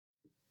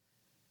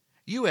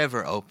You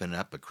ever open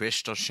up a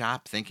crystal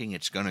shop thinking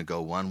it's going to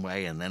go one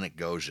way and then it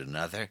goes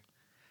another?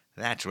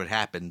 That's what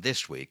happened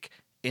this week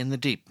in the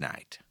Deep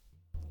Night.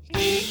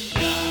 Deep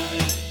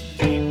Night,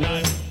 Deep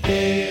Night,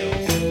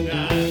 Tales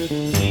Tonight,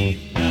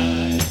 Deep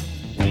Night,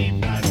 Deep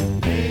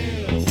Night,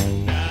 Tales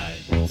Tonight,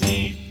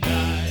 Deep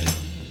Night,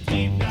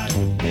 Deep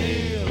Night,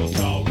 Tales,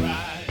 all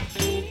right.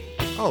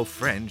 Oh,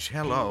 friends,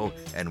 hello,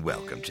 and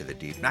welcome to the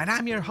Deep Night.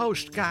 I'm your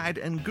host, guide,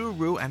 and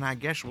guru, and I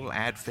guess we'll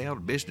add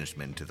failed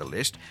businessman to the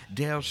list,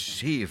 Dale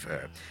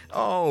Seaver.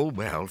 Oh,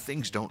 well,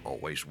 things don't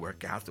always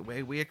work out the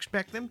way we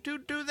expect them to,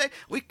 do they?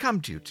 We come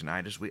to you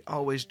tonight, as we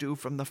always do,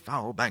 from the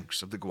foul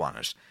banks of the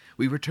Gowanus.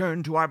 We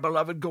return to our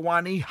beloved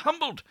Gowanee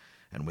humbled,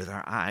 and with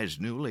our eyes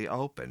newly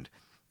opened.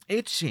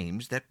 It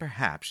seems that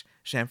perhaps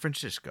San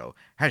Francisco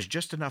has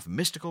just enough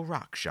mystical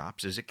rock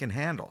shops as it can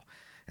handle,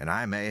 and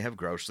I may have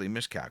grossly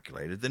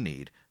miscalculated the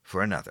need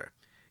for another.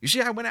 You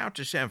see, I went out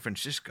to San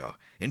Francisco,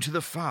 into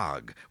the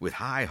fog, with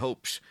high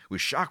hopes,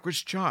 with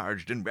chakras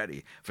charged and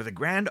ready for the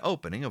grand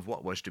opening of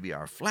what was to be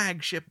our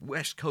flagship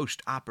West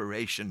Coast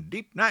operation,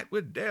 Deep Night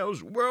with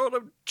Dale's World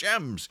of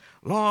Gems.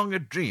 Long a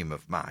dream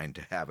of mine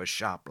to have a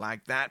shop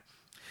like that.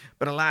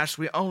 But alas,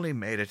 we only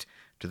made it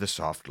to the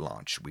soft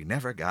launch. We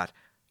never got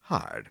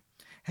hard.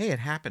 Hey, it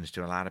happens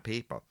to a lot of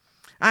people.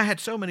 I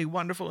had so many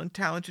wonderful and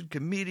talented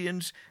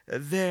comedians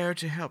there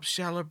to help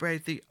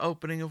celebrate the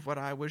opening of what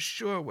I was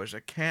sure was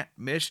a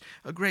can't-miss,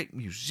 a great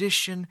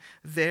musician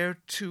there,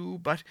 too,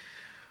 but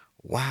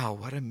wow,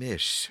 what a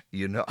miss,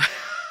 you know.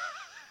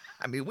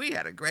 I mean, we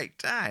had a great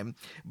time,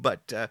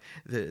 but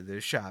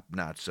the shop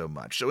not so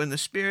much. So in the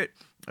spirit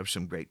of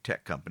some great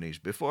tech companies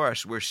before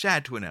us, we're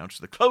sad to announce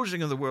the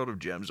closing of the World of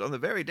Gems on the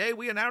very day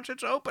we announce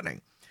its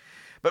opening.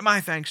 But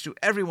my thanks to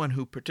everyone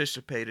who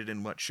participated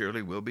in what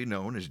surely will be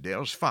known as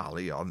Dale's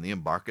Folly on the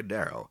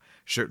Embarcadero,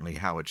 certainly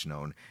how it's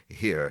known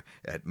here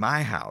at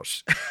my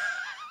house.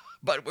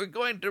 But we're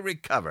going to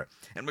recover,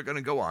 and we're going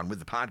to go on with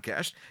the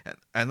podcast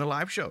and the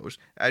live shows,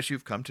 as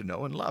you've come to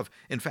know and love.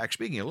 In fact,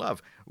 speaking of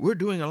love, we're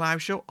doing a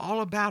live show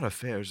all about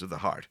affairs of the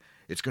heart.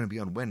 It's going to be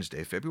on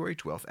Wednesday, February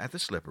 12th at the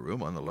Slipper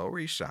Room on the Lower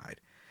East Side.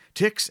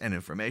 Tics and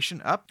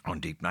information up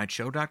on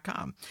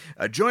deepnightshow.com.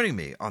 Joining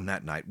me on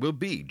that night will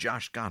be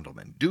Josh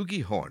Gondelman,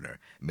 Doogie Horner,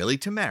 Millie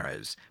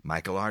Tamares,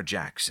 Michael R.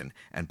 Jackson,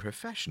 and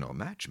professional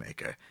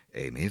matchmaker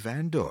Amy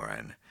Van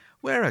Doren.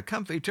 Wear a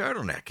comfy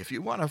turtleneck if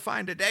you want to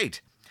find a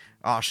date.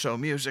 Also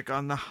music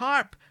on the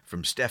harp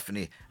from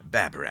Stephanie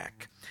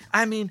Babarak.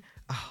 I mean,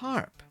 a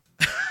harp.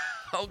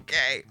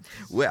 Okay,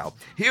 well,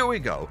 here we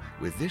go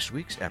with this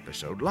week's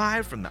episode,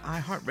 live from the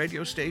iHeart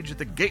radio stage at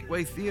the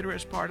Gateway Theater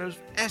as part of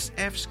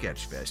SF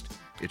Sketchfest.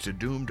 It's a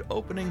doomed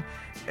opening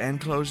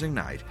and closing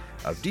night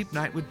of Deep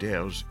Night with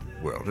Dale's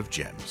World of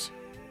Gems.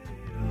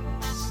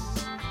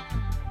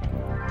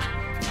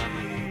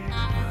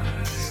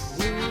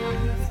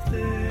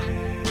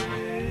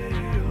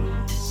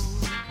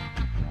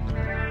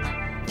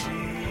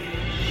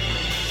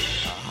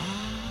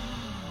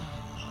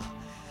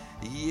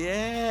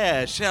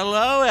 Yes,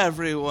 hello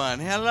everyone.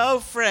 Hello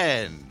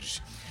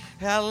friends.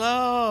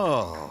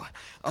 Hello.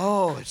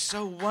 Oh, it's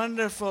so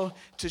wonderful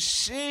to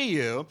see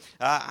you.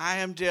 I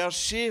am Dale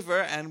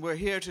Seaver, and we're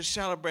here to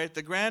celebrate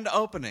the grand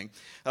opening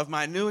of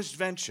my newest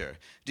venture,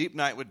 Deep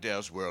Night with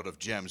Dale's World of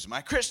Gems,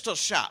 my crystal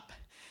shop.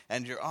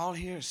 And you're all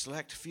here, a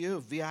select few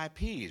of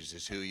VIPs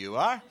is who you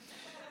are.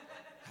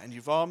 And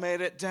you've all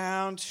made it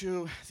down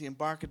to the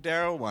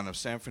Embarcadero, one of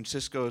San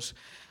Francisco's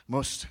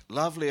most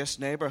loveliest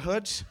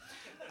neighborhoods.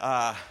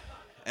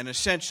 An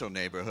essential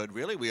neighborhood,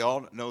 really. We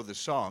all know the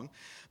song.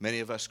 Many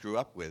of us grew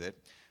up with it.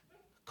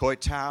 Coy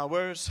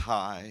Tower's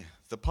high,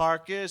 the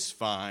park is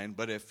fine,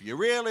 but if you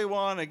really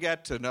want to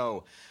get to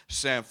know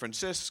San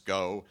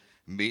Francisco,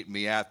 meet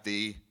me at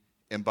the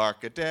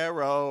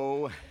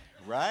Embarcadero,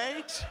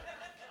 right?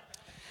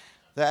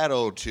 That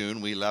old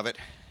tune, we love it.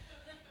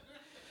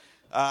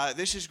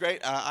 This is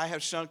great. I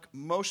have sunk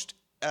most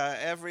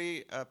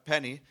every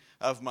penny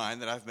of mine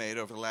that I've made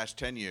over the last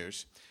 10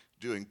 years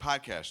doing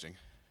podcasting,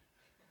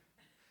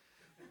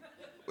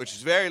 which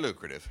is very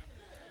lucrative,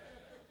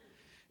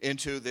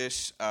 into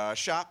this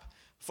shop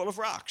full of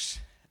rocks.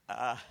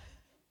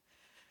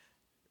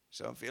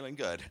 So I'm feeling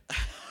good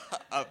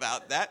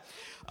about that.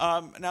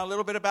 Now, a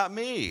little bit about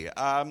me.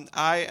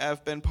 I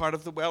have been part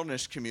of the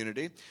wellness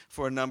community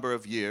for a number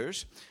of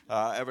years,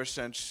 ever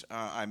since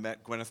I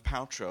met Gwyneth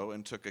Paltrow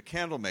and took a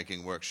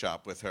candle-making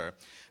workshop with her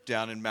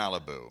down in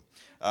Malibu.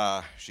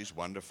 She's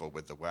wonderful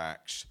with the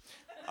wax.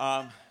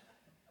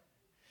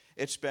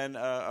 It's been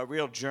a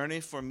real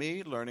journey for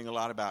me, learning a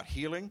lot about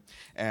healing.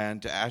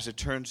 And as it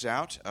turns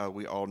out,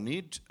 we all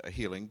need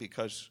healing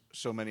because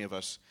so many of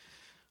us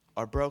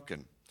are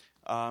broken.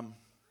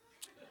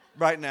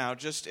 Right now,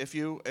 just if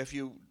you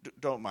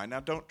don't mind, now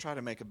don't try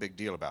to make a big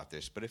deal about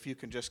this, but if you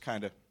can just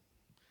kind of,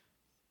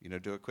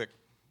 do a quick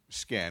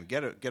scan,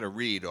 get a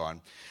read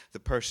on the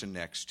person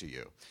next to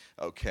you,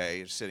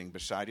 okay, sitting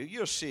beside you,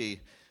 you'll see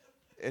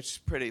it's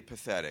pretty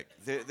pathetic.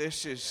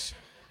 This is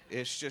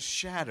It's just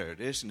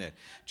shattered, isn't it?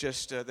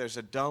 Just there's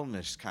a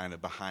dullness kind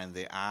of behind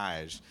the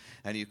eyes,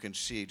 and you can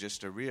see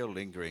just a real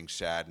lingering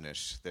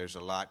sadness. There's a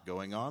lot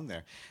going on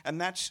there.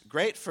 And that's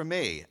great for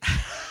me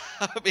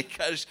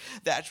because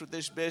that's what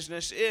this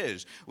business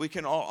is. We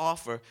can all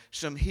offer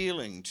some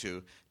healing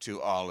to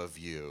all of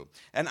you.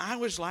 And I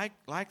was like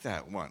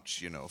that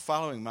once,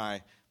 following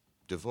my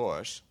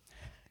divorce.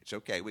 It's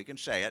okay, we can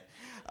say it.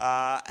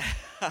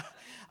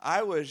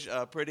 I was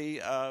pretty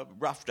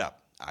roughed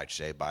up, I'd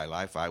say, by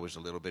life. I was a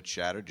little bit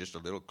shattered, just a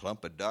little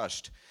clump of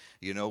dust,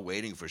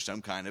 waiting for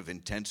some kind of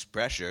intense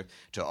pressure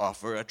to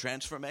offer a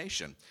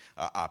transformation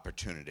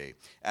opportunity.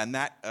 And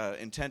that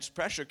intense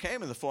pressure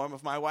came in the form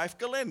of my wife,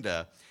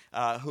 Galinda,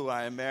 who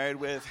I am married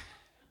with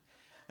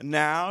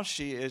now.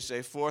 She is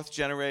a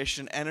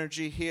fourth-generation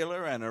energy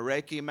healer and a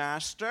Reiki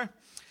master.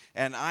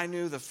 And I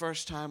knew the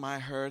first time I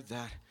heard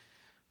that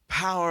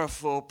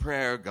powerful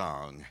prayer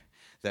gong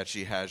that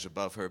she has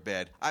above her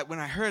bed. When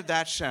I heard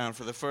that sound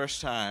for the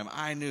first time,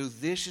 I knew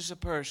this is a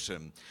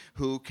person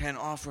who can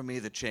offer me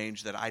the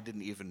change that I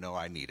didn't even know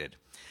I needed.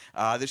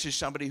 This is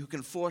somebody who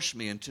can force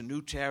me into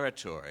new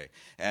territory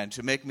and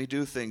to make me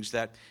do things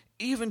that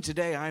even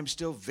today I'm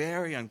still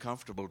very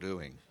uncomfortable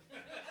doing.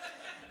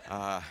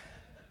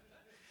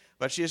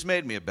 But she has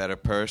made me a better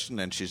person,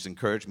 and she's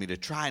encouraged me to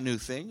try new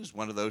things.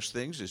 One of those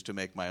things is to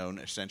make my own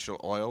essential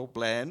oil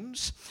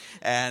blends.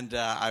 And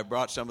I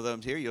brought some of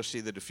them here. You'll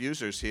see the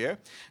diffusers here.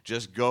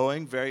 Just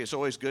going it's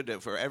always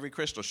good for every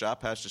crystal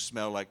shop has to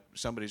smell like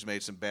somebody's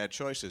made some bad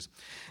choices.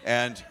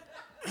 And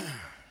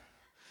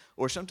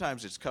or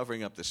sometimes it's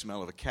covering up the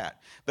smell of a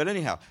cat. But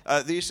anyhow,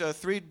 these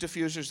three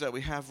diffusers that we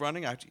have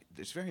running,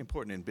 it's very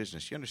important in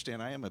business. You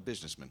understand, I am a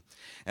businessman,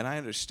 and I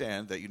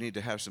understand that you need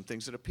to have some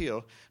things that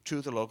appeal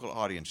to the local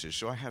audiences.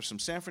 So I have some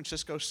San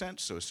Francisco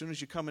scents, so as soon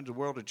as you come into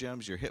World of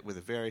Gems, you're hit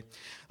with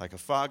like a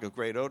fog of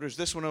great odors.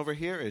 This one over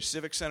here is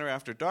Civic Center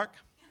After Dark.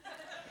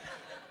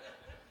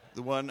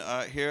 The one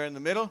here in the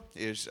middle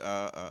is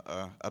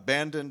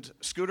Abandoned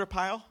Scooter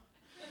Pile.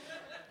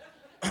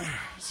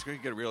 So you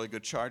get a really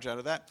good charge out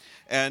of that.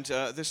 And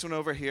this one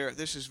over here,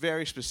 this is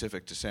very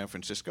specific to San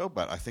Francisco,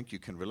 but I think you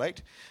can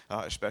relate,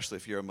 especially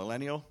if you're a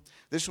millennial.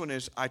 This one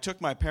is, I took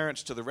my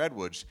parents to the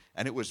Redwoods,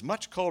 and it was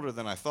much colder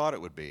than I thought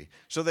it would be.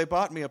 So they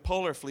bought me a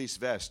polar fleece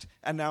vest,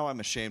 and now I'm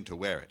ashamed to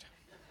wear it.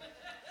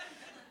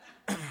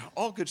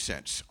 All good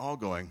sense, all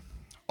going,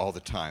 all the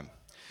time.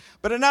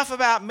 But enough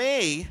about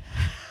me.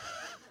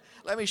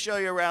 Let me show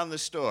you around the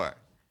store.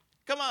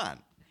 Come on.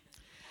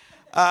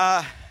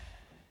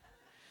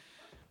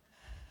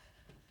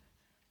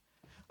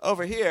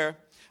 Over here,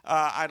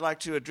 I'd like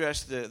to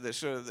address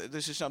this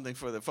is something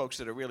for the folks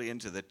that are really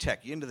into the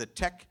tech. You into the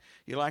tech?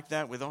 You like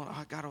that?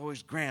 I got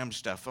always gram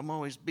stuff. I'm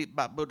always beep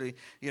bop booty,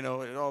 and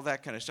all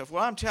that kind of stuff.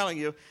 Well, I'm telling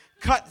you,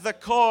 cut the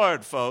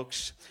cord,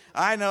 folks.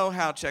 I know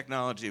how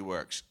technology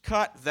works.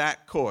 Cut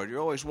that cord.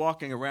 You're always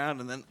walking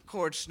around, and then the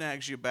cord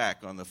snags you back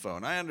on the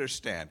phone. I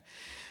understand.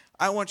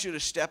 I want you to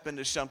step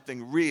into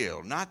something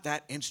real, not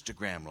that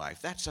Instagram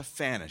life. That's a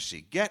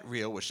fantasy. Get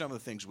real with some of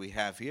the things we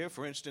have here.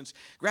 For instance,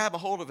 grab a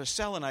hold of a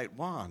selenite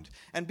wand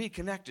and be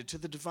connected to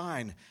the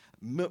divine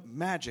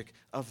magic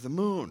of the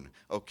moon.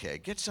 Okay,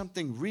 get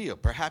something real.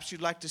 Perhaps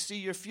you'd like to see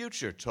your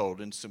future told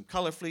in some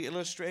colorfully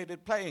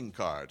illustrated playing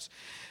cards.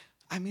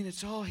 I mean,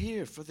 it's all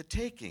here for the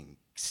taking.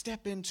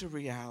 Step into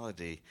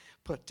reality.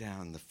 Put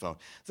down the phone.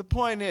 The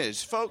point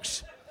is,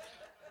 folks,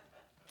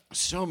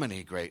 so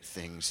many great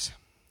things.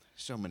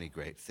 So many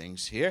great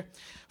things here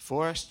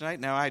for us tonight.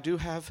 Now, I do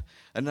have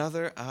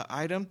another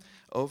item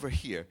over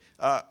here.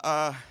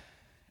 And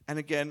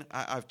again,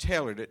 I've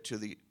tailored it to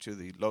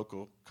the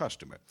local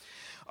customer.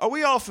 Are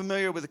we all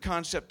familiar with the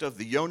concept of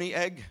the yoni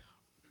egg?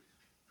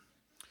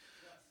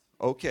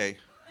 Okay.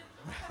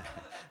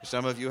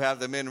 Some of you have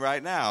them in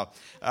right now.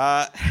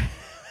 I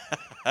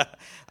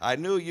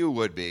knew you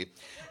would be.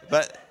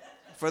 But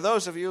for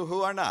those of you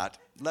who are not,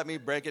 let me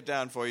break it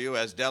down for you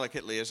as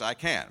delicately as I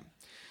can.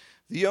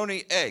 The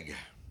yoni egg.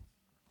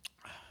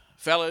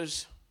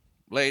 Fellas,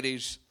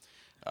 ladies,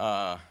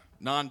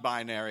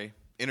 non-binary,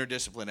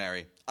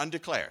 interdisciplinary,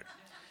 undeclared.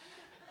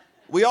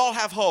 We all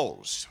have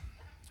holes.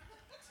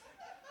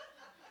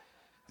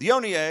 The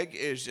yoni egg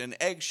is an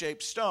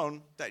egg-shaped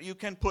stone that you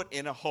can put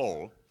in a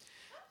hole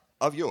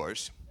of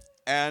yours,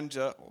 and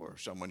or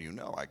someone you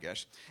know, I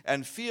guess,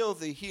 and feel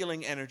the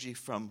healing energy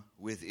from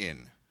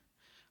within.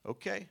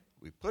 Okay?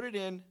 We put it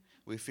in.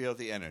 We feel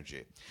the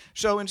energy.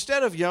 So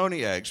instead of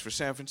yoni eggs for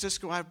San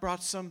Francisco, I've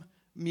brought some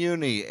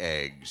Muni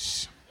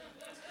eggs.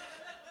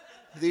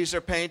 These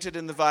are painted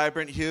in the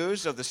vibrant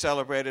hues of the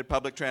celebrated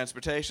public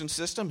transportation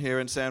system here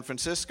in San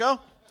Francisco.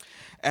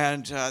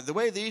 And the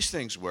way these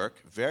things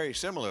work, very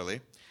similarly,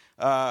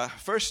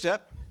 first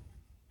step,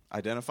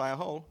 identify a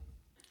hole.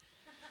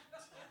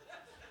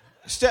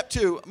 Step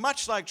 2,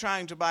 much like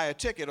trying to buy a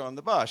ticket on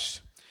the bus,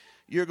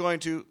 you're going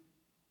to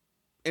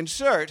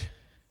insert,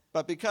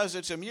 but because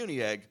it's a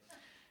Muni egg,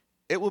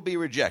 it will be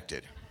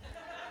rejected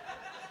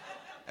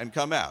and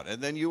come out. And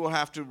then you will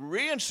have to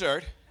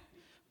reinsert,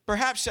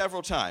 Perhaps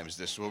several times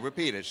this will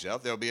repeat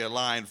itself. There'll be a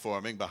line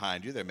forming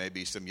behind you. There may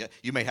be some,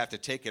 you may have to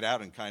take it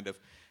out and kind of,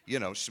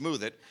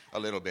 smooth it a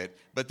little bit.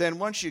 But then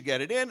once you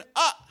get it in,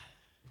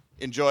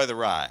 enjoy the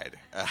ride.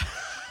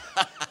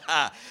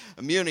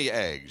 Muni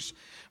eggs.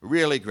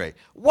 Really great.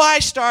 Why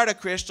start a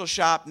crystal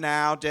shop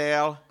now,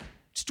 Dale?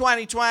 It's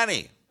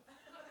 2020.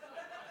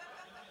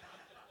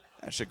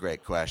 That's a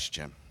great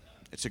question.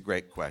 It's a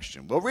great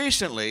question. Well,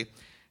 recently,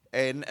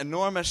 an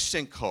enormous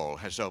sinkhole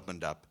has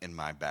opened up in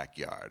my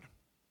backyard.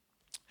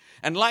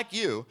 And like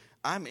you,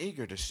 I'm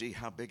eager to see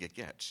how big it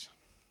gets.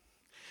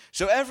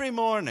 So every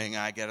morning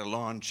I get a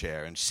lawn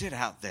chair and sit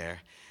out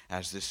there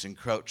as this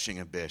encroaching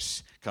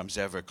abyss comes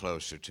ever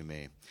closer to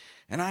me.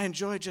 And I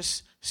enjoy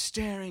just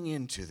staring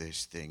into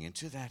this thing,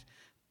 into that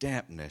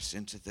dampness,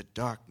 into the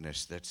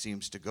darkness that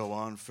seems to go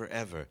on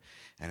forever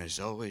and is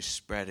always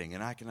spreading.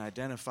 And I can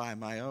identify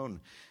my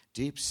own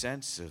deep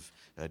sense of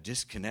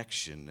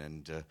disconnection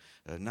and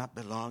not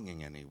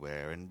belonging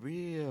anywhere and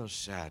real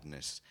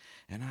sadness.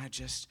 And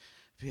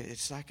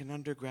it's like an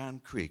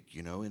underground creek,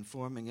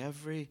 informing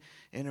every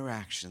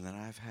interaction that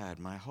I've had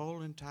my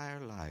whole entire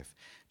life.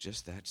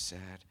 Just that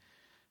sad,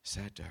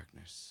 sad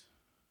darkness.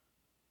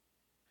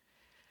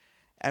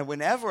 And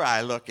whenever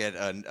I look at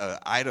an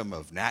item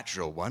of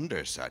natural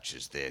wonder such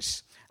as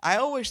this, I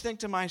always think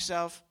to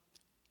myself,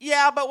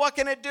 yeah, but what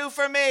can it do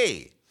for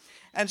me?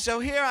 And so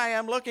here I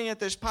am looking at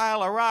this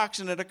pile of rocks,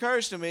 and it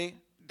occurs to me,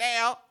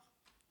 Dale,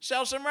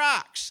 sell some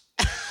rocks.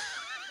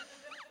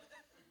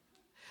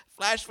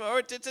 Flash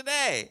forward to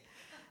today,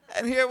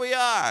 and here we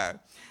are.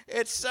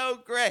 It's so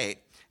great.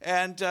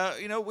 And,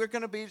 we're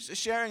going to be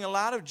sharing a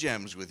lot of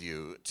gems with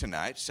you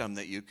tonight, some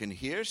that you can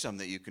hear, some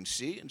that you can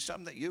see, and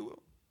some that you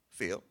will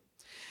feel.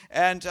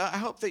 And I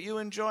hope that you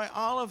enjoy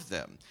all of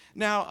them.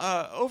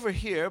 Now, over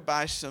here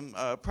by some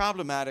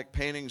problematic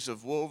paintings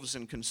of wolves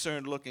and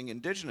concerned-looking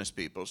indigenous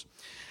peoples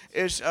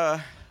is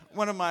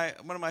one of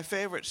my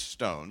favorite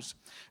stones,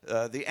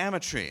 the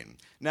ametrine.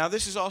 Now,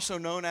 this is also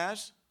known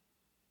as,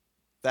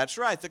 that's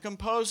right, the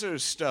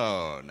composer's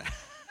stone.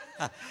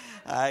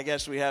 I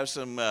guess we have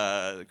some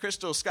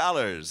crystal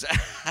scholars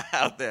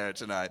out there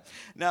tonight.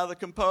 Now, the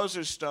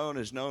composer's stone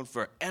is known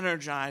for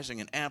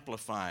energizing and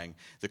amplifying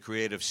the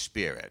creative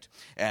spirit,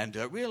 and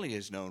really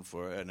is known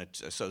for an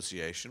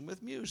association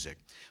with music,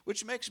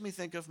 which makes me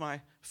think of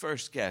my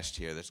first guest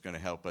here that's going to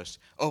help us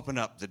open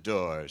up the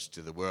doors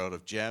to the world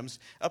of gems.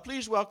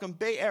 Please welcome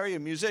Bay Area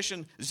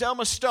musician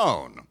Zelma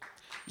Stone.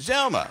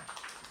 Zelma.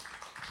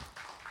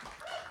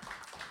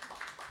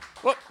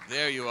 Whoop,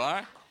 there you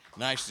are.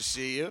 Nice to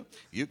see you.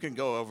 You can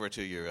go over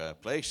to your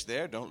place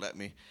there. Don't let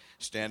me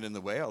stand in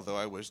the way, although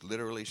I was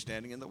literally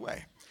standing in the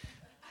way.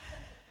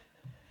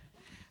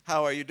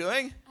 How are you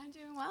doing? I'm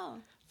doing well.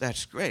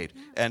 That's great.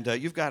 Yeah. And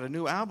you've got a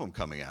new album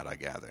coming out, I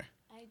gather.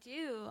 I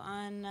do,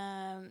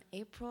 on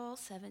April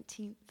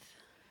 17th.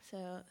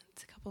 So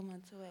it's a couple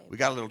months away. We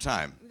got a little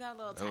time. We got a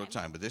little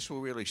time. But this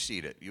will really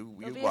seed it. You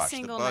watch.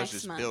 The buzz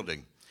is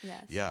building.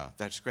 Yes. Yeah,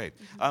 that's great.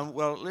 Mm-hmm.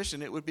 Well,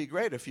 listen, it would be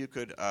great if you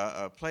could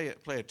play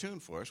a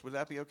tune for us. Would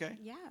that be okay?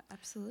 Yeah,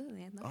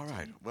 absolutely. I'd love All to.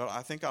 right. Well,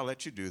 I think I'll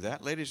let you do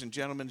that. Ladies and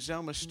gentlemen,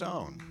 Zelma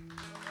Stone.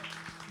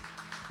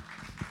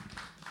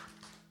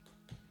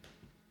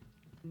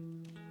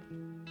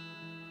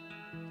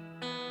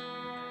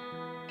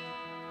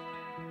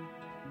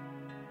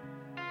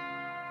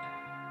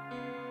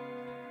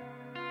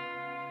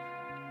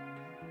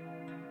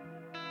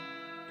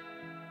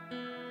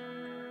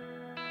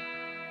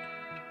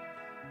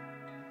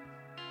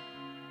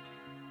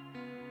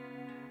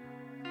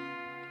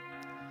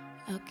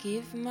 I'll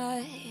give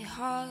my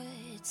heart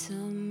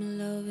some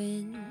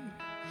loving,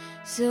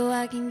 so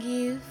I can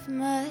give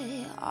my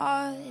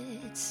heart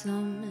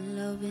some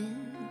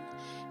loving.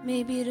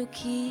 Maybe it'll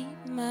keep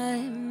my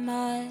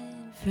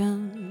mind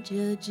from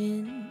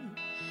judging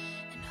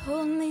and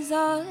holding these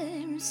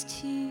arms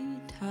too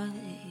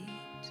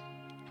tight.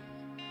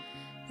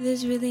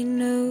 There's really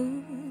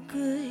no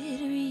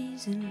good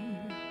reason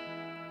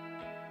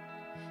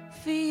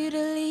for you to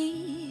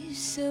leave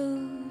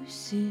so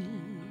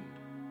soon.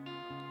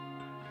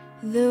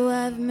 Though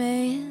I've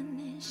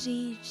managed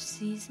each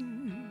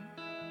season,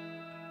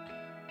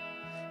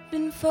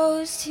 been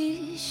forced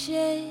to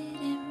shed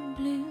and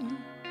bloom.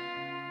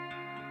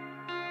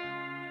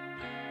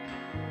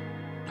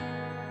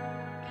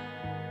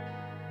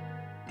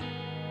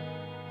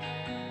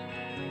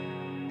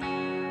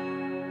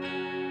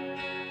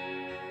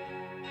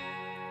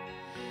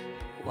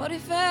 But what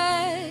if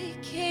I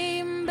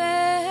came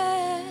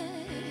back?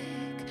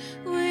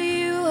 Will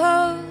you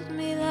hold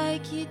me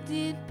like you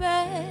did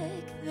back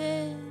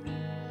then?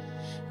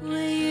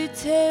 Will you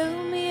tell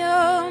me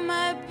you're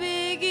my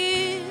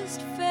biggest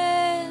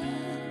fan?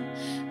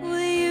 Will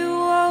you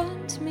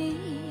want me?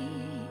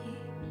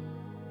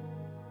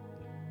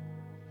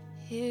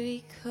 Here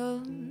he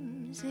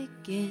comes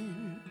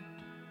again,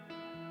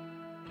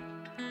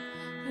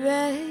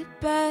 right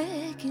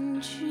back in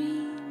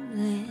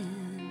dreamland,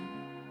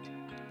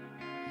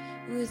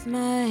 with my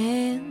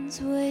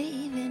hands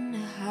waving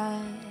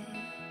high.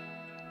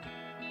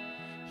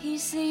 He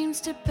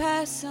seems to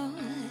pass on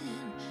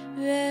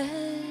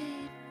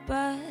right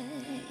by.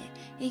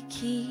 It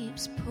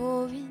keeps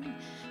pouring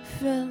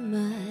from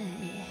my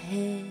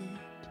head,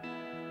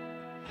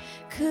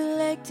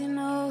 collecting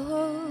all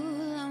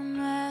on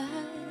my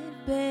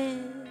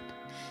bed.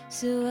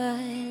 So I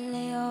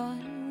lay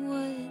on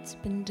what's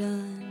been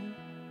done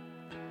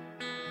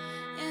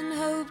and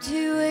hope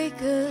to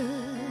wake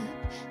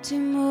up to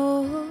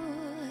more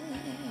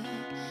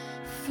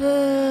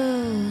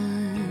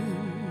fun.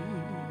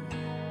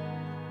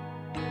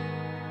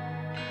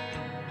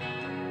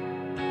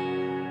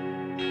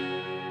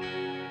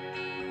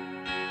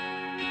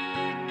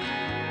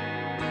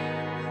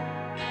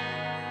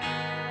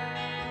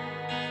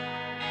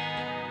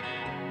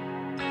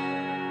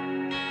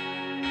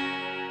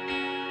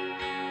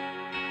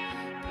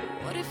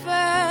 What if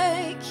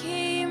I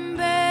came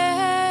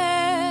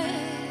back?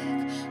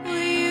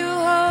 Will you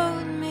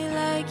hold me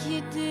like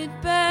you did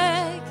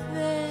back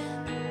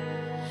then?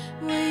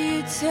 Will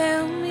you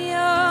tell me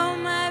you're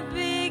my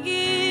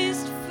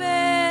biggest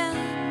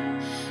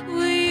fan?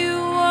 Will you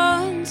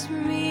want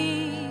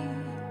me?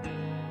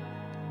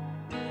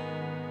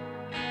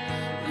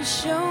 Will you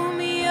show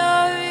me you're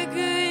a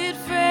good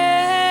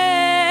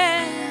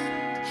friend?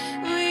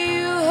 Will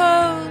you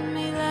hold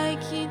me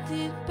like you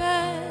did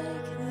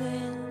back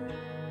then?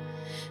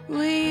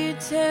 Will you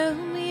tell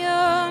me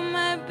you're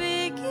my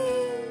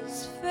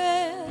biggest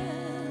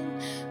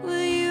fan?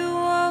 Will you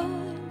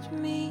want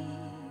me?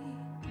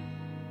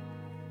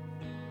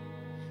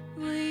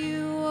 Will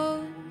you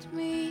want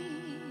me?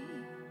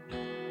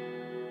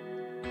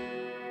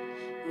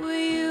 Will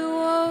you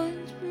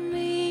want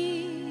me?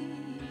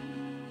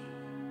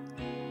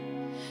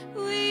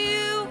 Will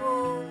you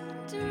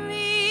want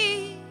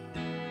me?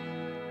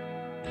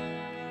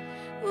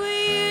 Will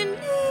you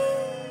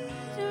need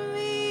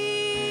me?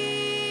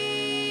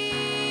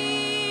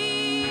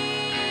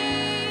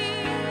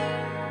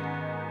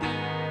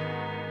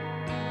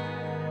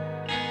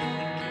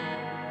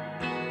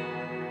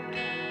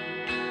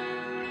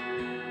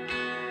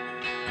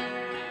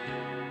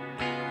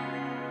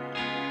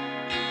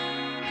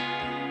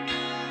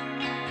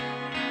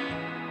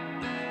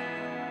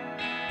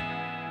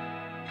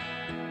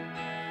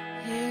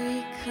 Here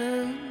he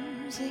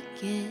comes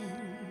again,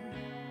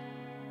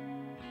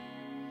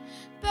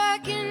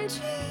 back in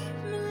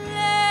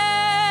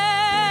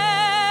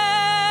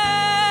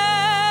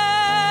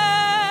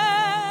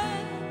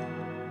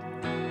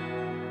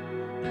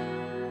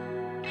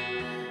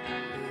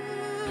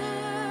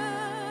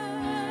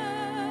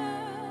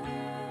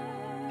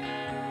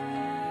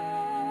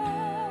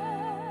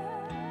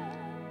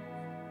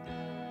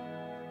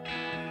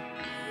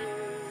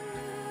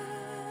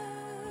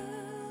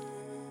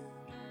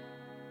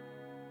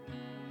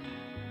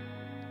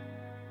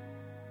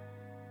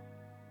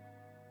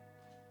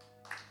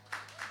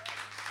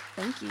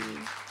Thank you.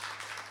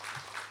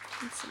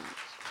 Thanks so much.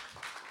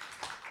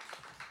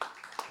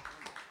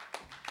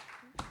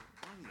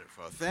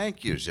 Wonderful.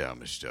 Thank you,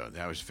 Zelma Stone.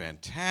 That was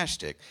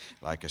fantastic.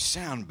 Like a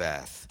sound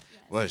bath,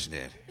 wasn't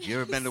it? You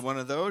ever been to one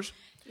of those?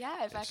 Yeah,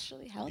 I've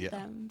actually held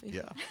them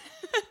before. Yeah.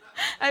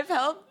 I've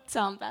held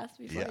sound baths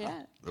before,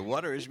 yeah. The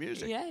water is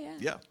music. Yeah.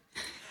 Yeah.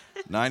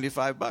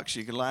 $95,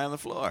 you can lie on the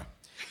floor.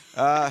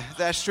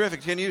 That's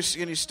terrific. Can you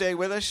stay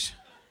with us?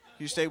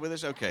 Can you stay with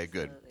us? Okay,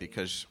 good,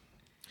 because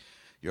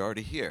you're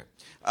already here.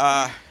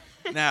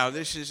 Now,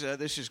 this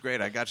is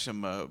great. I got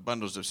some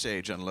bundles of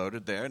sage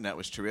unloaded there, and that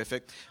was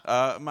terrific.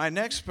 My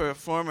next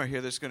performer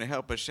here that's going to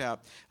help us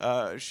out,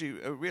 she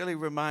really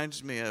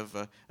reminds me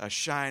of a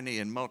shiny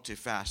and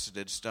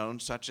multifaceted stone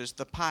such as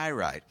the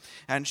pyrite.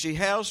 And she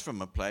hails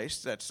from a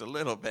place that's a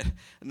little bit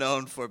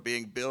known for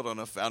being built on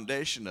a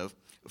foundation of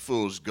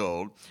fool's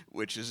gold,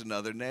 which is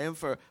another name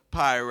for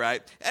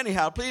pyrite.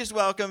 Anyhow, please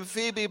welcome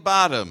Phoebe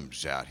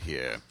Bottoms out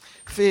here.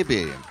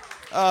 Phoebe,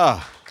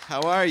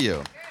 how are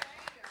you?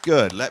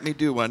 Good. Let me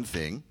do one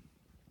thing,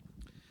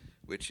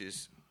 which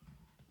is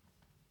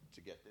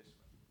to get this.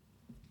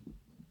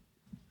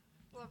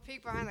 A little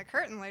peek behind the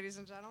curtain, ladies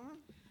and gentlemen.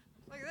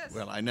 Look at this.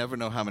 Well, I never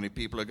know how many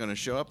people are going to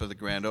show up at the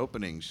grand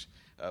openings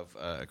of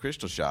a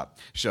crystal shop,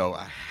 so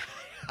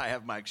I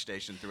have mic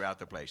stationed throughout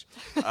the place.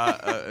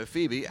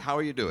 Phoebe, how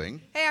are you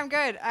doing? Hey, I'm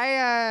good.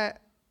 I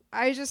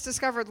just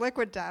discovered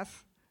liquid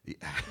death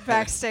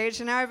backstage,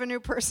 and now I have a new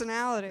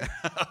personality.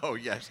 Oh,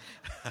 yes.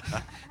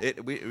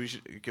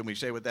 Can we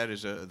say what that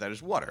is? That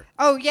is water.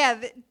 Oh,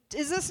 yeah.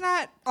 Is this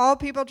not all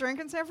people drink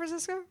in San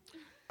Francisco?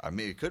 I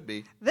mean, it could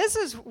be. This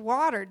is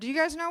water. Do you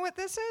guys know what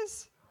this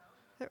is?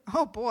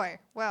 Oh, boy.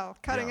 Well,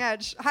 cutting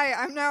edge. Hi,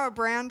 I'm now a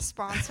brand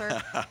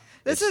sponsor.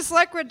 This is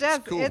liquid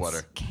death. It's cool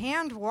water.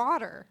 Canned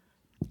water.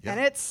 Yeah.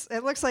 And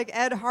it looks like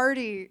Ed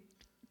Hardy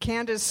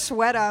canned his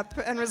sweat up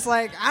and was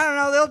like, I don't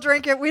know, they'll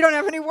drink it. We don't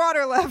have any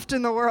water left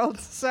in the world.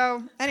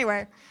 So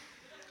anyway,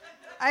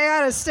 I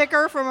got a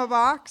sticker from a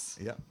box.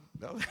 Yeah.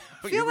 No,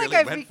 I you feel like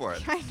really went for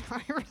it. I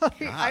know,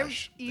 I'm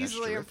Gosh,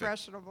 easily that's terrific.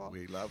 impressionable.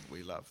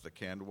 We love the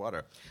canned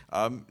water.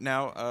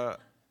 Now,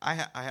 I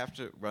have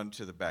to run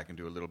to the back and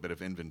do a little bit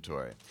of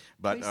inventory.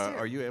 But Please do.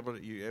 are you able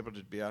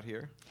to be out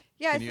here?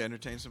 Yeah, Can you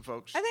entertain some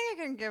folks? I think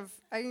I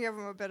can give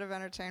them a bit of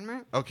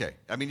entertainment. Okay.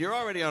 I mean, you're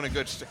already on a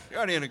you're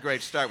already on a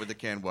great start with the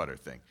canned water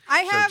thing.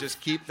 So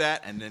just keep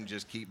that and then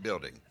just keep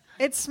building.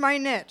 It's my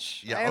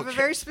niche. Yeah, I have a okay.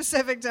 very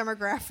specific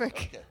demographic.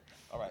 Okay.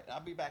 All right. I'll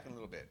be back in a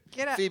little bit.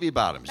 Get up. Phoebe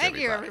Bottoms. Thank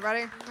you,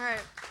 everybody. All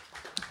right.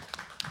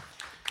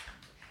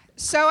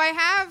 So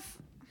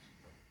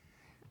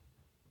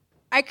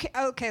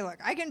okay, look,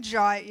 I can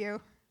jaw at you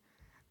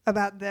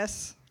about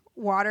this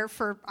water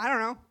for, I don't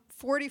know,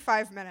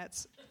 45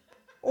 minutes.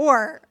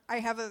 Or I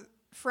have a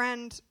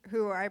friend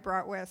who I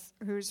brought with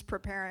who's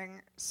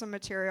preparing some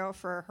material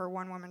for her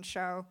one-woman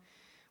show.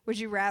 Would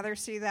you rather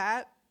see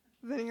that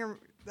than your...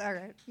 All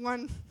right,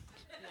 one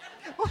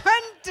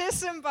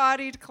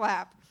disembodied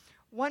clap.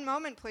 One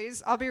moment,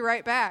 please. I'll be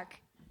right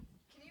back.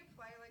 Can you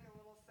play like a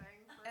little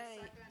thing for a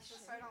second,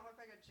 just so I don't look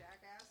like a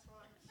jackass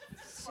while I'm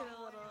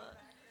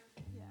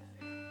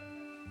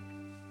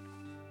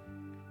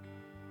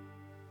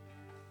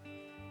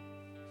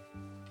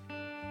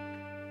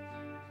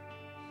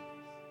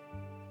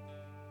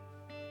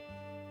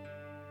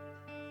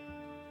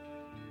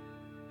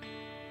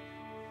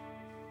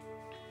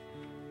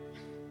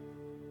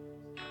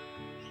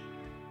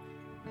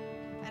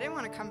I didn't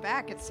want to come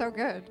back. It's so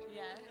good.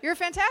 Yeah. You're a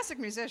fantastic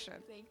musician.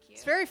 Thank you.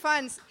 It's very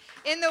fun.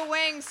 In the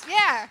wings,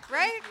 yeah,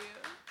 right?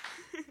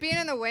 Thank Being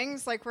in the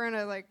wings, like we're in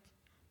a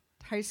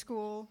high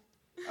school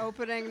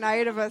opening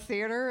night of a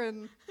theater,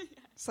 and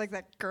it's like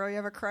that girl you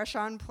have a crush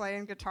on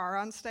playing guitar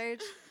on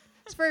stage.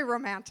 It's very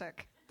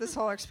romantic, this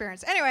whole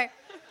experience. Anyway,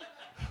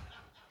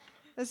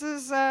 this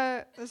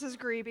is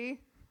Greeby,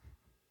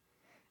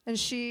 and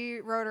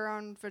she wrote her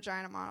own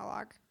vagina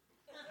monologue.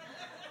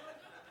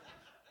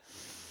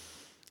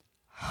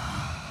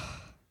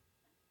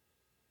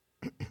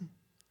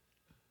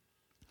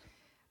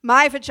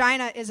 My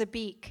vagina is a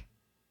beak.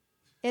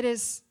 It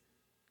is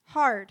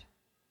hard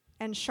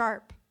and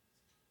sharp.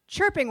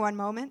 Chirping one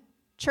moment,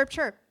 chirp,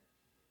 chirp.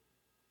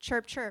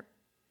 Chirp, chirp.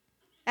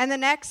 And the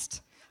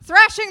next,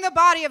 thrashing the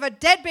body of a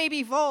dead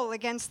baby vole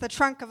against the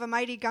trunk of a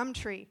mighty gum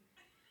tree,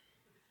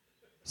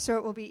 so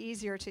it will be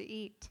easier to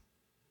eat.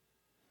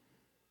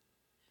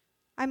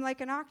 I'm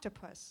like an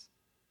octopus.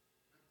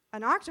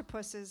 An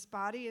octopus's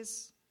body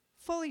is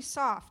fully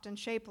soft and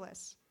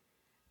shapeless.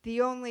 The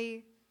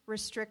only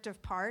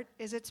restrictive part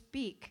is its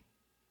beak,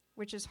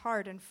 which is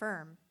hard and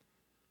firm.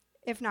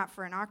 If not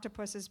for an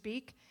octopus's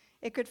beak,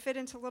 it could fit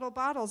into little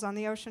bottles on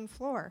the ocean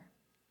floor.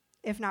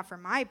 If not for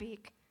my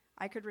beak,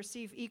 I could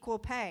receive equal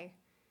pay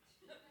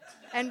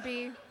and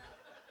be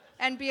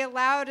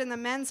allowed in the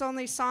men's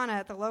only sauna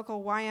at the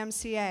local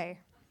YMCA.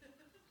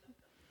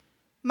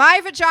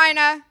 My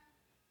vagina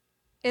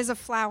is a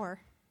flower.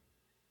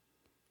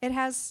 It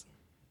has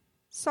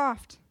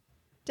soft,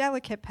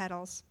 delicate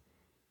petals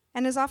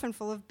and is often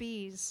full of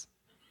bees.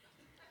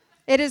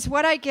 It is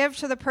what I give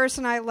to the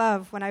person I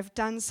love when I've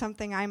done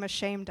something I'm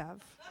ashamed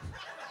of.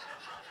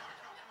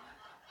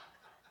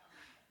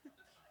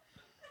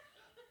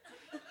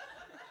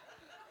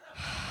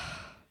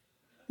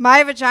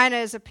 My vagina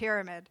is a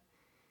pyramid,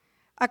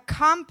 a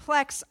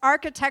complex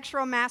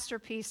architectural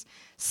masterpiece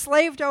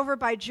slaved over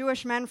by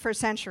Jewish men for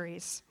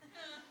centuries.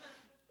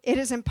 It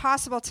is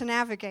impossible to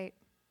navigate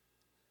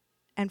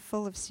and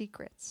full of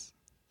secrets.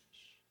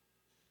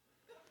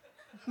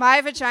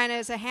 My vagina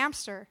is a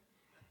hamster.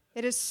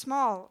 It is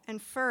small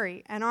and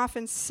furry and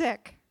often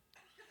sick.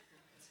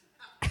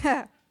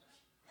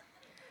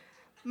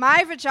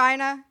 My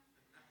vagina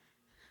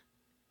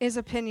is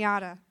a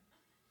piñata.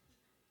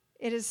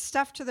 It is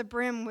stuffed to the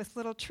brim with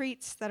little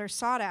treats that are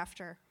sought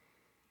after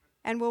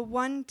and will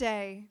one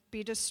day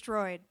be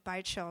destroyed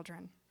by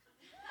children.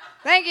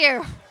 Thank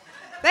you.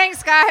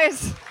 Thanks,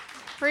 guys.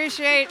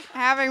 Appreciate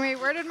having me.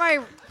 Where did my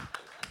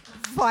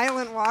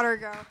violent water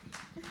go?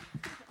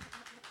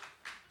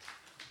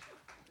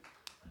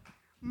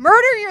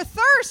 Murder your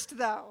thirst,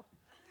 though.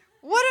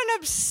 What an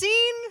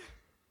obscene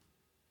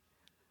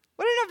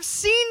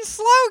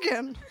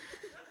slogan.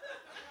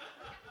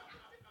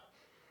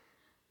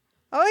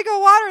 I like a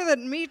water that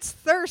meets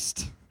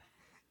thirst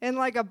in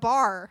like a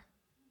bar,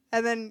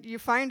 and then you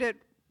find the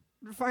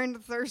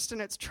thirst in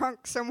its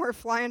trunk somewhere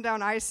flying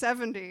down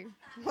I-70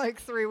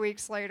 like 3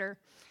 weeks later.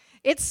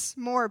 It's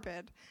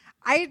morbid.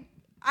 I'm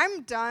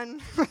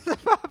done with the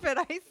puppet,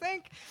 I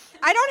think.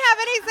 I don't have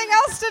anything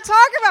else to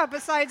talk about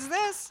besides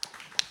this.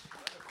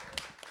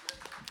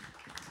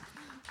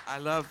 I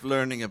love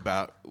learning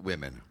about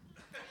women,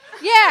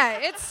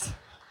 Yeah,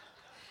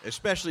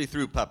 especially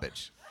through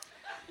puppets.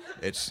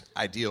 It's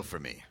ideal for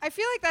me. I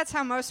feel like that's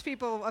how most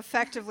people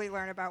effectively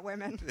learn about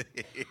women.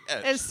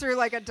 Yes. Is through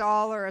like a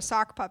doll or a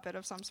sock puppet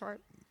of some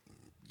sort.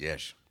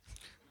 Yes.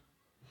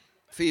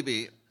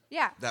 Phoebe,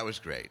 Yeah. that was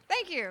great.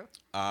 Thank you.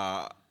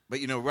 But,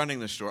 you know, running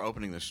the store,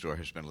 opening the store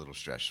has been a little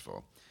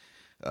stressful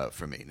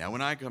for me. Now,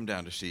 when I come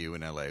down to see you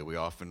in L.A., we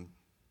often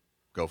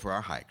go for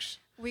our hikes.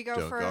 We go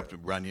Go up to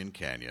Runyon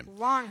Canyon.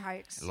 Long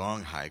hikes.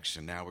 Long hikes,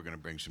 and now we're going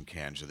to bring some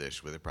cans of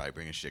this with it, probably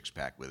bring a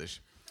six-pack with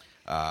us.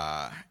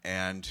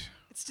 And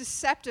It's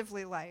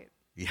deceptively light.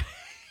 Yeah.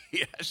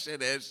 Yes,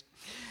 it is.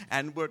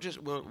 And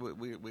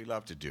we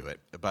love to do it.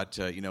 But,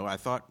 I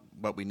thought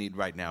what we need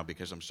right now,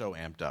 because I'm so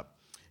amped up,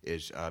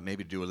 is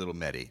maybe do a little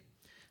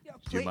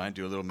do you mind?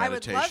 Do a little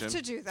meditation? I would love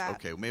to do that.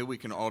 Okay, maybe we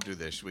can all do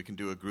this. We can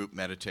do a group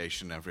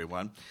meditation,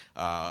 everyone.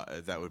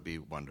 That would be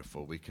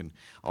wonderful. We can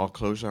all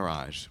close our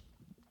eyes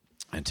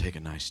and take a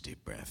nice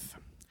deep breath.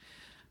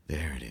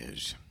 There it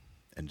is.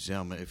 And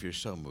Zelma, if you're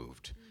so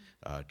moved,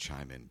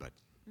 chime in, but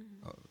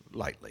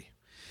lightly.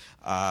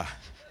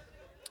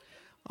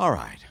 All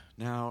right.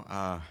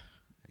 Now,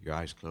 your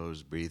eyes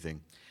closed,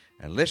 breathing,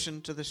 and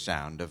listen to the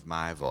sound of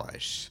my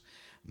voice.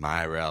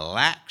 My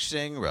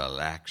relaxing,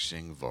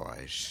 relaxing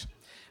voice.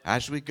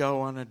 As we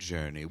go on a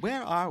journey,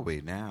 where are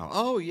we now?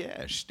 Oh,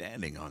 yes,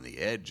 standing on the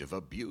edge of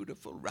a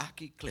beautiful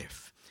rocky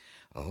cliff.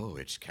 Oh,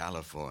 it's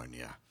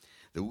California.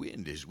 The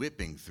wind is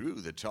whipping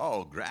through the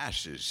tall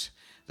grasses.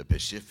 The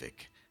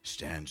Pacific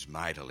stands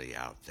mightily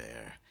out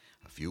there.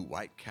 A few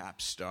white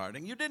caps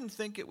starting. You didn't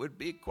think it would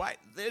be quite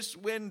this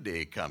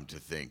windy, come to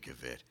think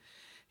of it.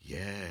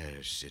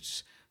 Yes,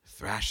 it's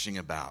thrashing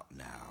about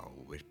now,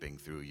 whipping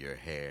through your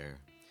hair.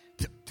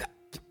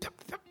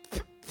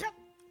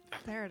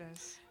 There it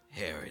is.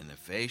 Hair in the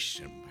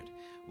face, but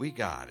we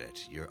got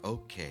it. You're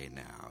okay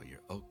now. You're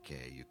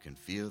okay. You can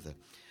feel the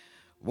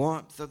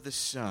warmth of the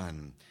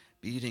sun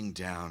beating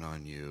down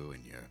on you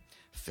and your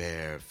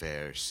fair,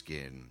 fair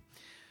skin.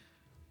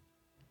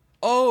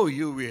 Oh,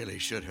 you really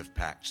should have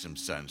packed some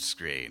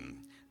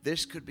sunscreen.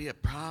 This could be a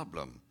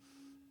problem.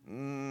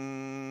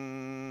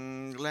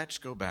 Let's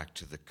go back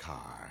to the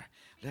car.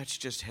 Let's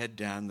just head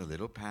down the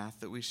little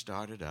path that we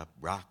started up.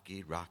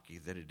 Rocky, rocky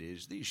that it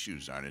is. These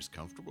shoes aren't as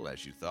comfortable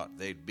as you thought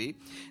they'd be.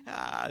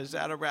 Is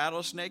that a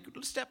rattlesnake?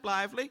 Step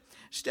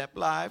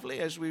lively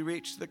as we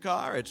reach the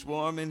car. It's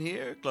warm in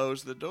here.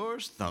 Close the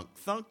doors. Thunk,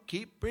 thunk.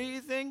 Keep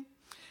breathing.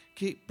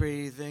 Keep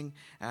breathing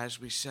as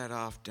we set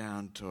off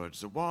down towards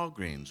the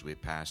Walgreens we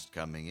passed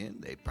coming in.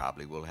 They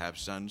probably will have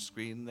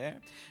sunscreen there.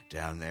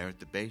 Down there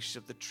at the base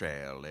of the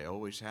trail. They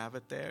always have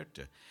it there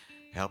to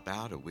help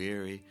out a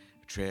weary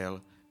trail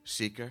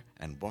seeker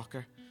and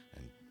walker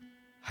and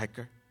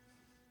hiker.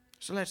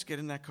 So let's get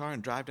in that car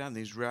and drive down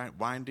these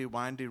windy,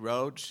 windy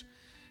roads.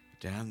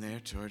 Down there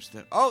towards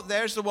the... Oh,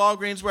 there's the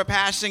Walgreens. We're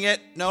passing it.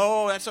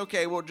 No, that's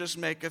okay. We'll just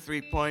make a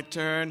 3-point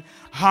turn.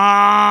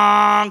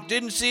 Honk!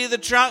 Didn't see the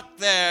truck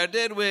there,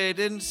 did we?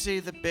 Didn't see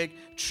the big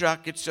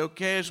truck. It's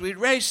okay as we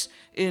race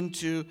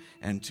into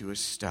a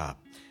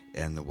stop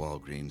in the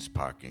Walgreens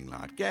parking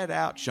lot. Get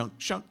out. Shunk,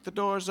 shunk. The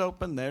doors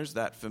open. There's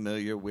that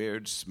familiar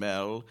weird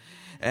smell.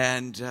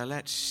 And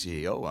let's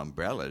see. Oh,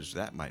 umbrellas.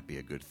 That might be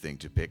a good thing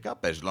to pick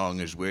up. As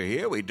long as we're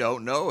here, we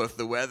don't know if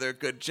the weather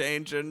could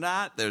change or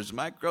not. There's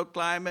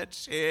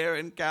microclimates here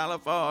in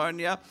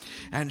California.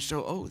 And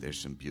so, there's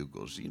some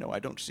bugles. I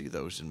don't see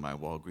those in my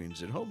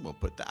Walgreens at home.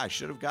 I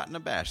should have gotten a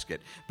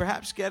basket.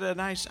 Perhaps get a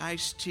nice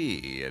iced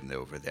tea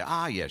over there.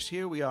 Ah, yes,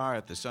 here we are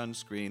at the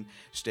sunscreen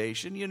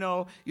station. You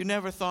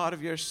never thought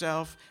of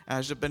yourself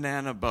as a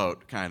banana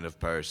boat kind of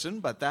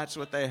person, but that's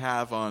what they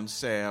have on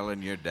sale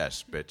and you're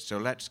desperate. So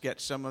let's get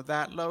some of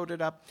that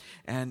loaded up.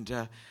 And,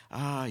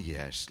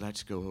 yes,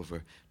 let's go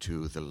over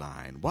to the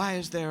line. Why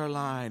is there a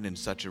line in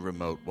such a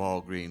remote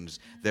Walgreens?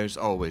 There's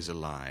always a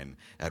line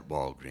at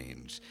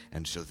Walgreens.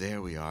 And so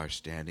there we are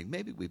standing.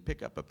 Maybe we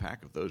pick up a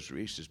pack of those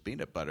Reese's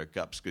peanut butter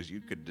cups because you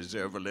could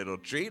deserve a little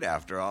treat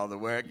after all the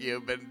work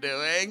you've been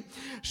doing.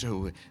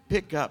 So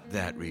pick up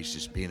that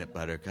Reese's peanut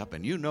butter cup,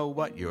 and you know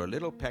what? You're a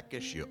little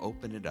peckish. You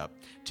open it up,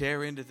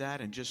 tear into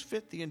that, and just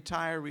fit the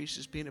entire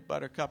Reese's peanut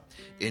butter cup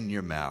in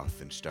your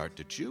mouth and start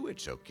to chew.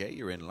 It's okay.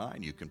 You're in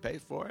line. You can pay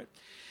for it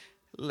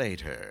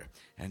later.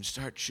 And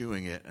start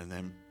chewing it, and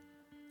then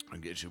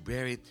get you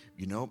very,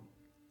 you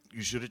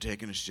should have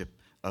taken a sip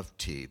of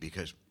tea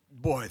because,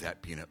 boy,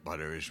 that peanut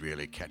butter is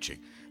really catching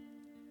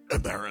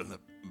there in the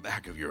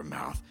back of your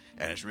mouth.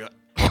 And it's really,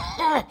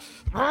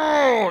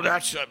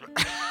 that's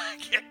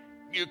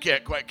you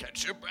can't quite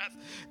catch your breath,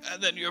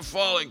 and then you're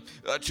falling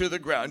to the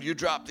ground. You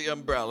drop the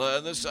umbrella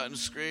and the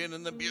sunscreen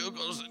and the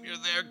bugles, and you're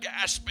there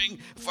gasping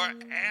for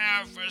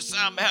air, for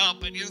some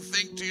help, and you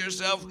think to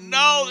yourself,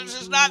 no,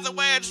 this is not the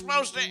way it's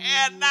supposed to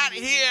end, not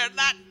here,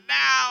 not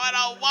now, at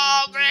a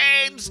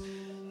Walgreens.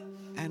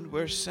 And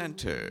we're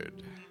centered.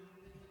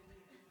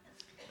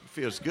 It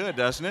feels good,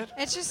 doesn't it?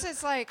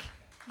 It's like,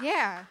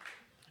 yeah.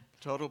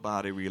 Total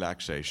body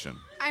relaxation.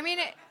 I mean,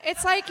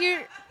 it's like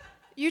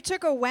you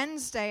took a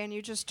Wednesday and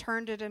you just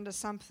turned it into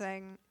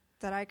something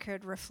that I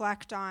could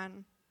reflect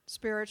on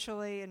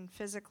spiritually and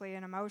physically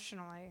and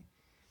emotionally.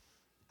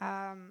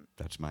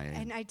 That's my aim.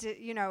 And I did,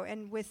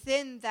 and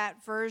within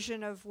that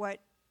version of what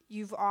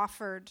you've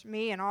offered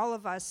me and all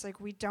of us, like,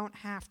 we don't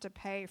have to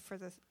pay for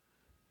the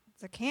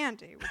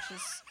candy, which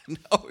is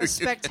a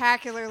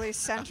spectacularly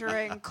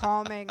centering,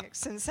 calming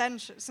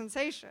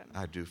sensation.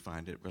 I do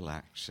find it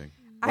relaxing.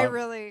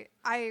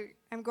 I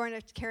am going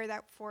to carry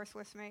that forth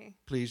with me.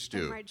 Please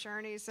do. In my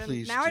journeys. And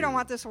Please now do. I don't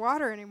want this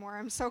water anymore.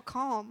 I'm so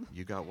calm.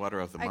 You got water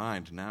of the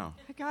mind now.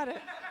 I got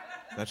it.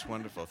 That's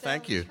wonderful.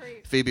 Thank you.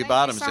 Treat. Phoebe Thank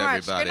Bottoms, you so much.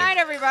 everybody. Good night,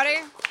 everybody.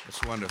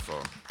 That's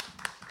wonderful.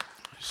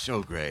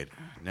 So great.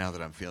 Now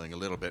that I'm feeling a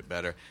little bit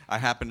better, I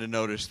happen to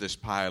notice this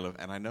pile of,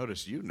 and I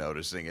notice you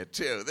noticing it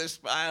too, this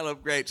pile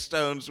of great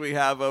stones we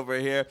have over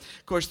here.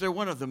 Of course, they're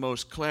one of the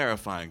most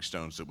clarifying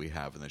stones that we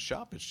have in the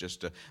shop. It's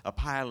just a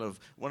pile of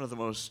one of the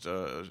most,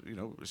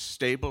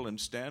 stable and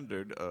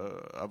standard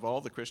of all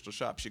the crystal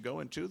shops you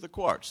go into, the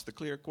quartz, the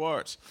clear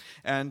quartz.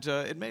 And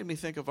it made me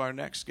think of our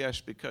next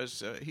guest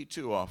because he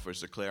too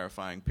offers a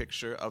clarifying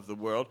picture of the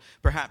world.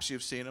 Perhaps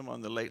you've seen him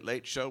on the Late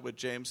Late Show with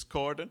James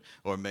Corden,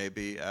 or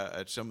maybe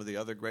at some of the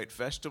other great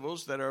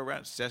festivals that are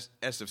around. SF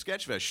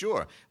Sketchfest,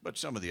 sure, but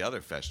some of the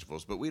other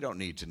festivals, but we don't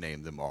need to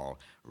name them all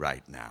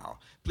right now.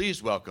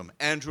 Please welcome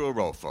Andrew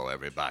Arofo,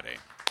 everybody.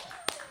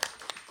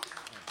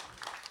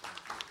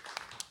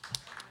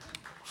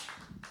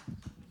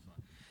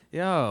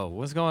 Yo,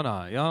 what's going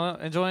on? Y'all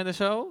enjoying the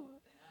show?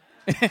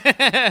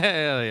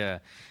 Hell yeah.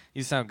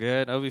 You sound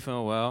good. I hope you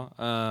feeling well.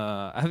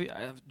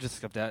 I've just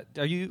skipped that.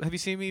 Have you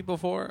seen me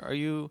before? Are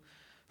you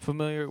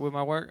familiar with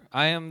my work?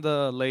 I am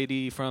the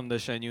lady from the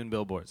Shenyun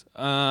billboards.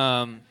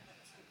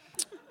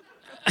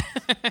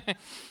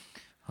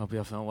 Hope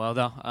y'all feeling well,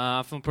 though.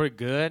 I'm feeling pretty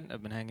good.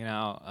 I've been hanging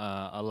out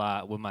a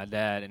lot with my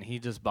dad, and he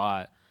just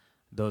bought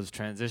those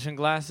transition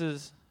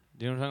glasses.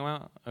 Do you know what I'm talking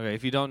about? Okay,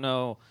 if you don't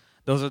know,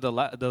 those are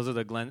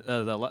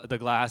the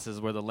glasses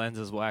where the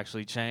lenses will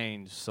actually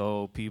change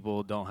so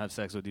people don't have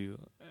sex with you.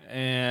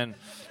 And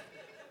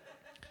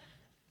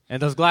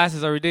those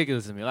glasses are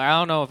ridiculous to me. Like, I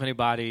don't know if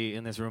anybody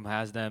in this room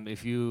has them.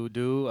 If you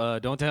do,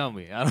 don't tell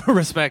me. I don't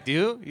respect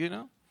you, you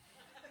know?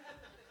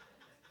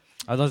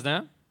 Are those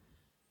them?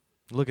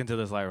 Look into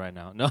this light right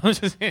now. No, I'm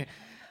just kidding.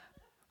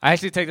 I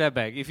actually take that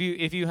back. If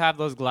you have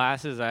those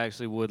glasses, I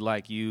actually would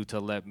like you to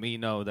let me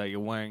know that you're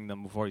wearing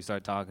them before you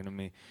start talking to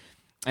me.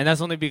 And that's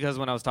only because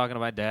when I was talking to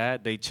my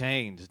dad, they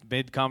changed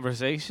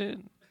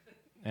mid-conversation,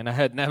 and I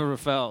had never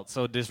felt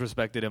so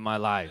disrespected in my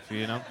life,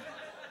 you know?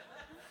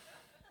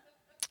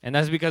 And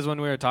that's because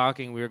when we were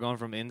talking, we were going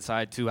from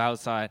inside to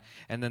outside,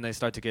 and then they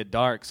start to get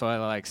dark, so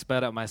I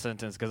sped up my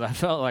sentence because I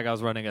felt like I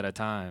was running out of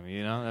time,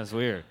 you know? That's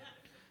weird.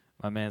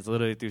 My man's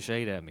literally threw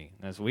shade at me.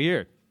 That's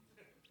weird.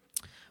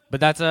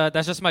 But that's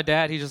just my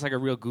dad. He's just like a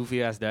real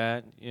goofy-ass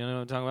dad. You know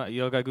what I'm talking about?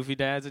 You all got goofy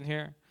dads in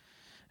here?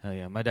 Hell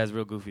yeah, my dad's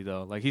real goofy,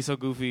 though. Like, he's so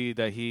goofy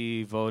that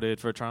he voted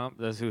for Trump.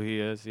 That's who he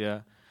is,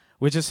 yeah.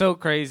 Which is so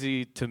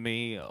crazy to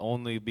me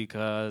only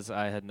because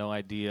I had no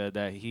idea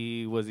that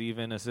he was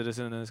even a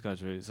citizen in this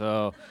country.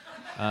 So,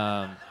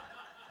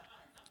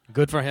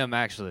 good for him,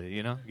 actually,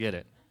 you know? Get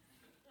it.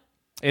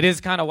 It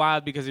is kind of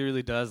wild because he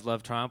really does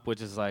love Trump,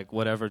 which is like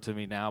whatever to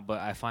me now,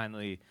 but I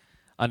finally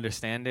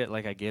understand it,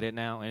 like I get it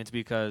now, and it's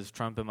because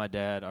Trump and my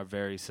dad are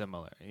very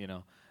similar, you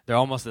know? They're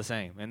almost the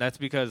same, and that's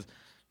because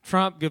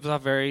Trump gives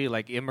off very,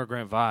 like,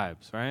 immigrant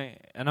vibes, right?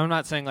 And I'm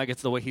not saying, like,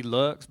 it's the way he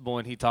looks, but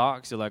when he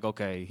talks, you're like,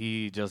 okay,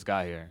 he just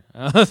got here.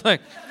 I was like,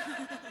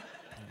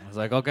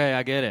 okay,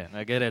 I get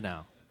it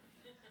now.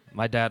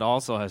 My dad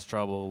also has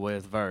trouble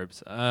with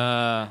verbs.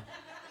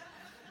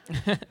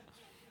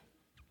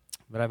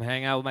 But I'm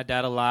hanging out with my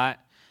dad a lot,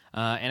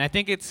 and I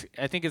think it's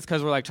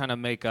because we're like trying to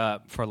make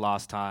up for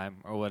lost time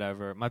or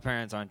whatever. My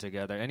parents aren't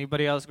together.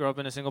 Anybody else grow up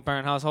in a single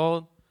parent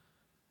household?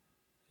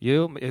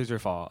 You? It was your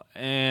fault.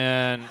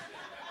 And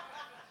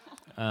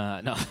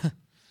no,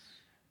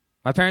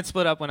 my parents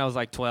split up when I was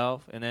like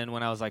 12, and then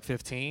when I was like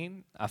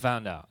 15, I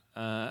found out.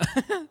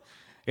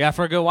 Yeah,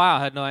 for a good while,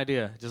 I had no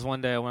idea. Just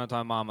one day, I went up to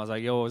my mom. I was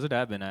like, "Yo, where's your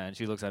dad been at?" And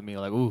she looks at me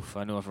like, "Oof,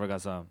 I knew I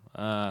forgot something."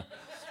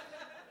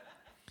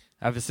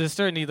 I have a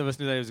sister, and neither of us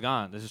knew that he was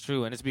gone. This is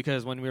true, and it's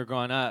because when we were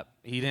growing up,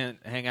 he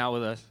didn't hang out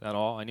with us at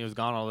all, and he was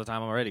gone all the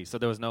time already. So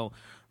there was no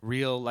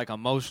real, like,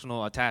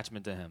 emotional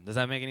attachment to him. Does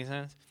that make any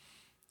sense?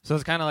 So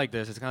it's kind of like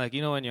this. It's kind of like,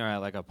 you know, when you're at,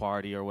 like, a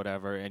party or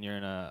whatever, and you're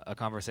in a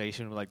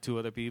conversation with, like, two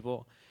other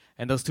people,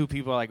 and those two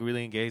people are, like,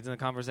 really engaged in the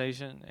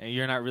conversation, and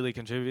you're not really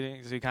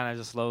contributing, so you kind of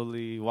just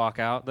slowly walk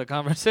out the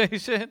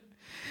conversation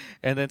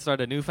and then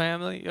start a new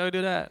family. You ever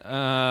do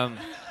that?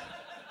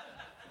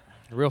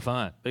 Real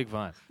fun. Big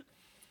fun.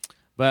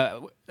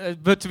 But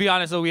to be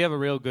honest, though, we have a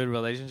real good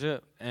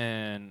relationship,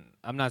 and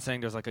I'm not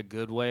saying there's, like, a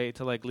good way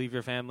to, like, leave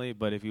your family,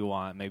 but if you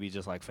want, maybe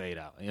just, like, fade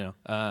out, you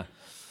know?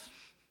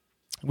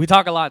 We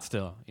talk a lot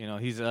still. You know,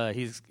 he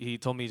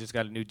told me he just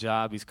got a new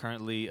job. He's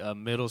currently a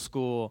middle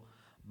school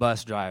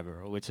bus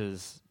driver,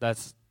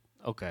 that's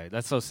okay.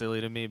 That's so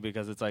silly to me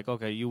because it's like,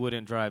 okay, you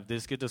wouldn't drive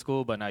this kid to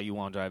school, but now you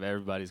won't drive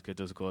everybody's kid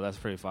to school. That's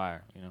pretty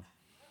fire, you know?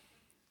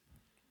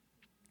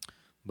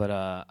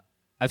 But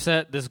I've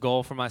set this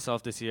goal for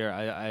myself this year.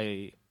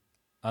 I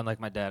unlike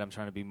my dad, I'm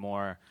trying to be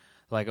more,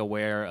 like,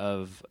 aware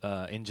of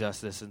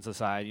injustice in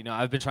society. You know,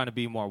 I've been trying to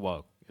be more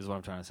woke, is what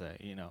I'm trying to say,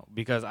 you know,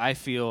 because I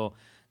feel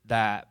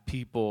that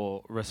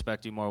people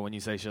respect you more when you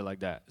say shit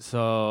like that.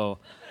 So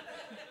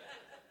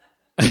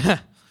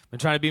been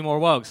trying to be more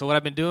woke. So what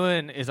I've been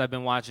doing is I've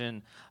been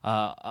watching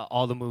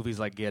all the movies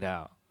like Get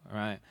Out,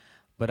 right?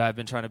 But I've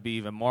been trying to be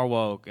even more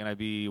woke, and I'd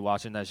be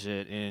watching that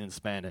shit in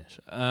Spanish.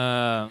 You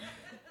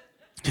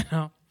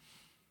know,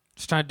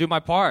 just trying to do my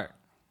part.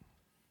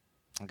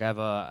 Like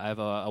I have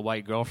a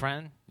white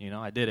girlfriend.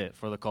 I did it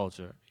for the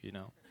culture.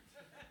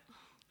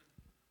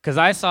 Because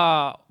I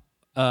saw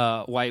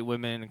white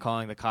women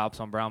calling the cops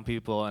on brown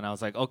people, and I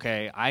was like,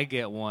 okay, I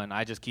get one.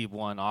 I just keep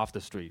one off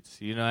the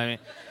streets. You know what I mean?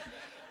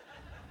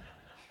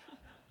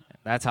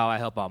 That's how I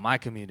help out my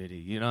community.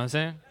 You know what I'm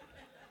saying?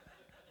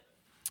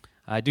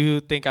 I do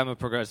think I'm a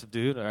progressive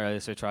dude, or at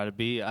least I try to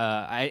be. And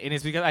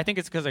I think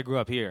it's because I grew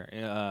up here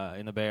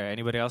in the Bay Area.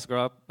 Anybody else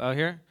grow up out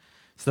here?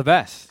 It's the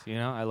best.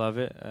 I love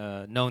it.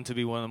 Known to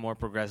be one of the more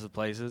progressive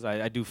places.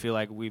 I do feel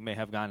like we may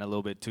have gotten a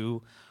little bit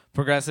too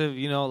progressive.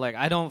 Like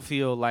I don't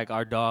feel like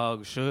our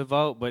dog should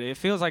vote, but it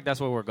feels like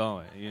that's where we're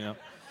going.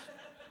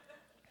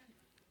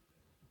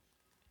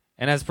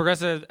 And as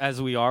progressive as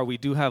we are, we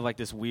do have like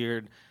this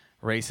weird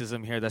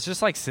racism here that's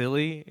just like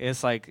silly.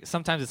 It's like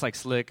sometimes it's like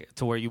slick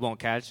to where you won't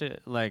catch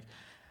it. Like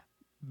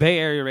Bay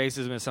Area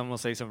racism is someone will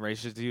say something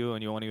racist to you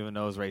and you won't even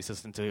know it's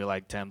racist until you're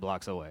like 10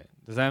 blocks away.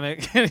 Does that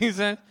make any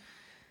sense?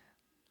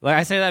 Like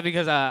I say that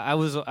because I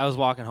was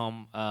walking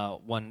home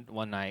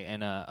one night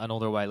and an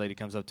older white lady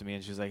comes up to me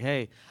and she's like,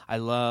 "Hey, I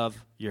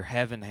love your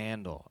heaven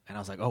handle." And I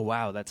was like, "Oh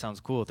wow, that sounds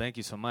cool. Thank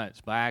you so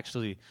much." But I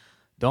actually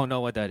don't know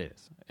what that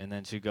is. And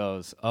then she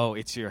goes, "Oh,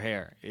 it's your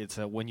hair. It's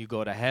when you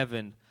go to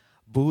heaven,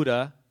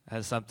 Buddha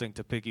has something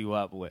to pick you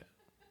up with."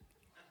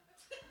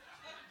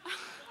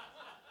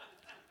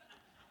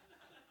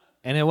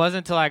 And it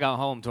wasn't until I got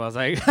home till I was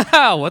like,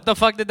 "What the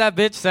fuck did that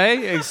bitch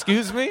say?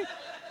 Excuse me?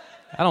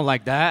 I don't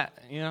like that,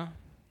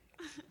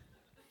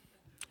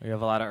 We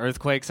have a lot of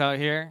earthquakes out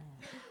here.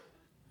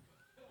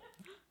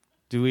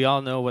 Do we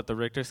all know what the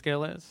Richter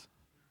scale is?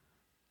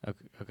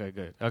 Okay,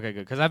 good.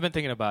 Because I've been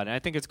thinking about it. I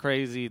think it's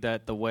crazy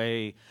that the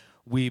way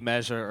we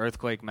measure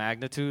earthquake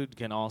magnitude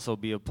can also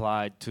be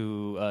applied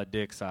to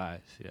dick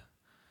size. Yeah.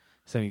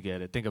 So you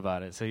get it. Think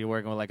about it. So you're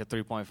working with like a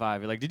 3.5.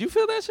 You're like, did you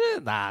feel that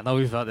shit? Nah,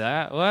 nobody felt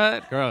that.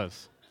 What?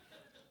 Gross.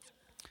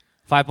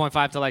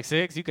 5.5 to like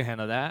 6, you can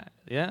handle that.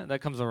 Yeah, that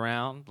comes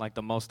around like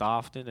the most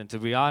often. And to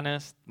be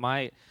honest,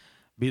 might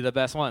be the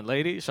best one.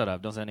 Lady, shut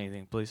up. Don't say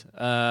anything, please.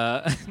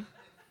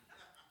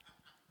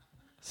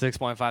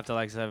 6.5 to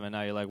like 7.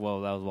 Now you're like,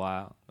 whoa, that was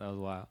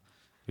wild.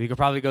 We could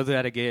probably go through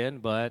that again,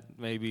 but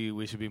maybe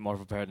we should be more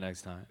prepared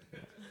next time.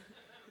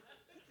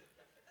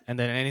 And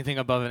then anything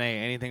above an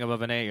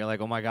 8, you're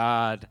like, oh my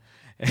God,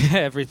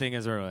 everything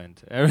is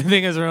ruined.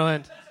 Everything is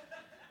ruined.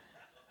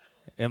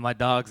 And my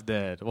dog's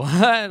dead.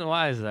 What?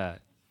 Why is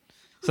that?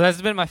 So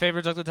that's been my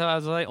favorite joke to tell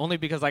as well, only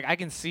because like I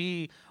can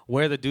see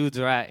where the dudes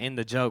are at in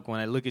the joke when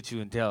I look at you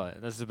and tell it.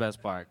 That's the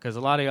best part, because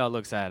a lot of y'all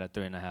look sad at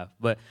 3.5.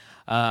 But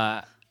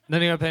none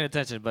of you are paying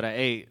attention. But at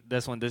 8,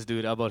 that's when this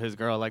dude elbowed his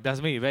girl. Like,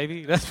 that's me,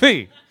 baby. That's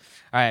me.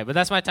 All right, but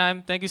that's my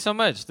time. Thank you so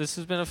much. This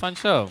has been a fun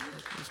show.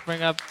 Let's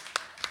bring up...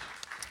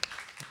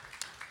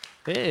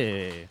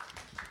 Hey.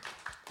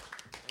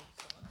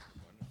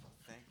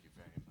 Thank you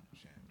very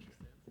much, Andrew.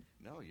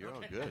 No, you're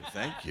all good.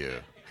 Thank you.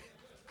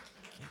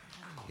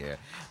 Yeah,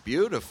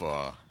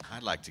 beautiful.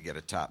 I'd like to get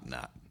a top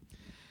knot.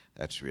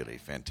 That's really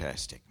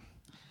fantastic.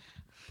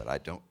 But I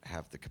don't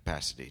have the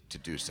capacity to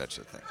do such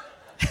a thing.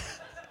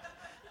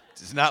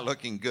 It's not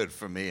looking good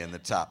for me in the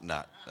top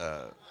knot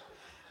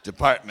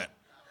department.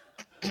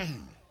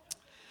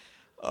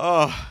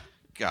 Oh,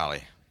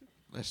 golly.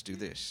 Let's do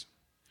this.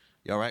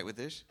 You all right with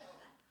this?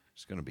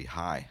 It's going to be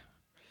high.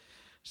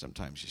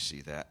 Sometimes you see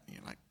that, and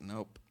you're like,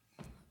 nope.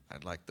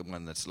 I'd like the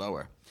one that's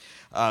lower.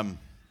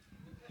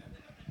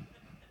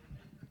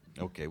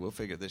 Okay, we'll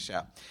figure this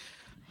out.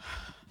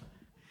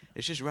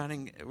 It's just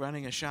running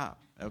a shop,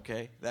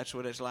 okay? That's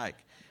what it's like.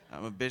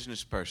 I'm a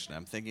business person.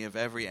 I'm thinking of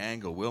every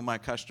angle. Will my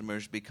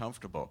customers be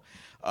comfortable?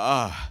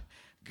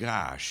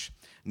 Gosh.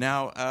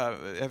 Now,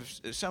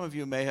 some of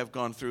you may have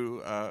gone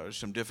through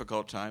some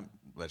difficult time.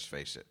 Let's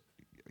face it.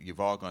 You've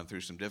all gone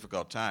through some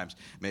difficult times.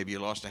 Maybe you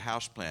lost a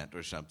houseplant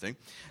or something.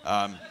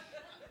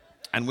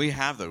 And we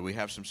have those. We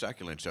have some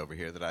succulents over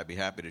here that I'd be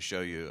happy to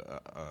show you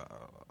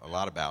a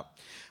lot about.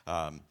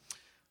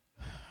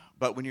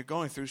 But when you're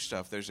going through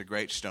stuff, there's a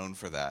great stone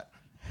for that.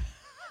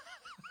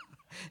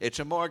 It's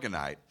a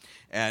morganite.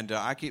 And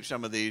I keep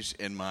some of these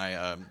in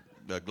my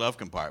glove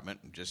compartment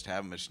and just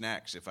have them as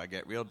snacks if I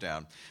get real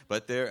down.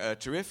 But they're a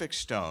terrific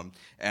stone,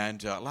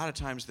 and a lot of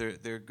times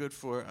they're good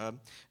for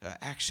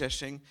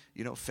accessing,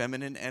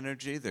 feminine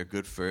energy. They're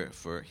good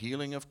for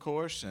healing, of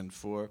course, and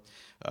for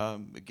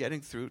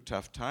getting through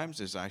tough times,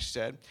 as I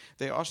said.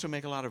 They also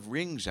make a lot of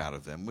rings out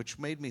of them, which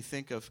made me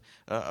think of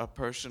a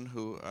person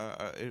who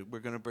we're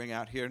going to bring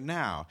out here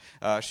now.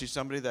 She's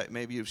somebody that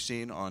maybe you've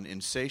seen on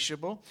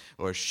Insatiable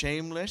or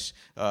Shameless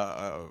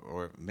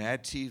or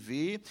Mad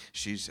TV.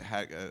 She's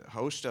a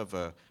host of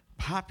a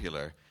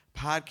popular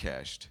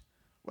podcast.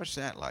 What's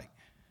that like?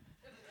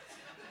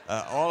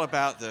 All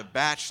about The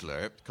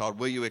Bachelor, called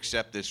Will You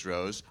Accept This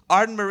Rose?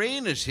 Arden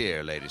Marine is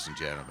here, ladies and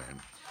gentlemen.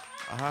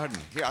 Arden,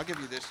 here, I'll give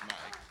you this mic.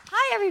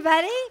 Hi,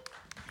 everybody.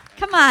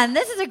 Come on,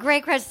 this is a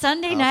great crush.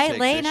 Sunday night,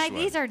 late night.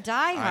 One. These are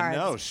diehards. I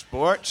know,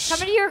 sports.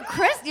 Coming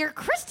to your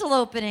crystal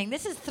opening.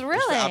 This is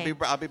thrilling.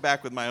 I'll be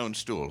back with my own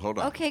stool. Hold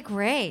on. Okay,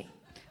 great.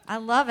 I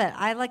love it.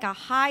 I like a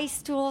high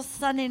stool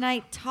Sunday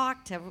night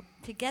talk to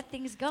get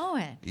things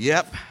going.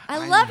 Yep.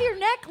 I love your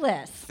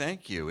necklace.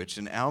 Thank you. It's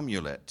an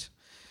amulet.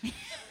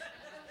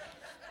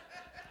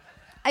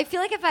 I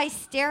feel like if I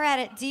stare at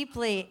it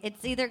deeply,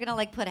 it's either going to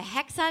like put a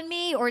hex on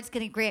me, or it's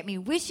going to grant me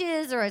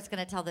wishes, or it's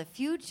going to tell the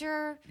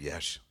future.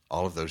 Yes.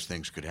 All of those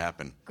things could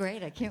happen.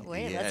 Great. I can't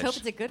wait. Yes. Let's hope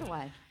it's a good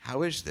one.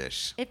 How is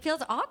this? It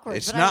feels awkward.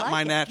 It's but not I like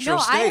my it. natural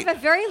No, I state. have a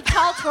very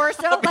tall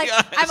torso. Like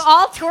yes. I'm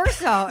all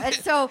torso, and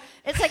so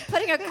it's like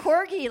putting a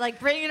corgi, like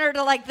bringing her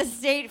to like the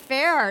state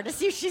fair to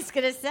see if she's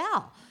gonna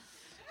sell.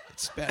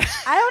 It's bad.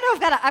 I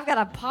don't know. I've got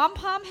a pom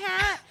pom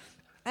hat.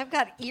 I've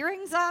got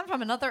earrings on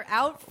from another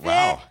outfit.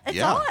 Wow. It's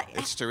yeah. all,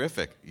 It's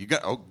terrific. You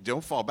got. Oh,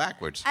 don't fall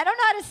backwards. I don't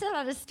know how to sit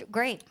on a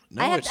great.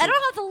 No, I don't it's have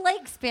the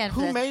leg span. for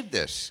Who this. made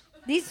this?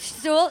 These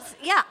stools?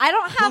 Yeah, I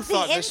don't have Who the.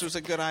 thought this was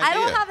a good I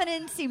don't idea? have an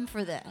inseam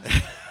for this.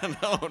 No,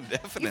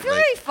 definitely. You feel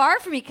very far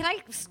from me. Can I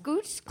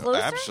scooch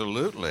closer?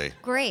 Absolutely.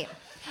 Great.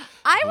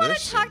 I want to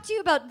Listen. talk to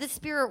you about the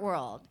spirit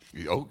world.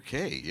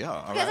 Okay. Yeah.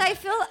 All Because right.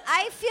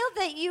 I feel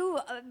that you,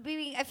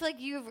 I feel like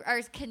you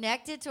are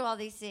connected to all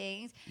these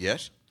things.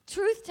 Yes.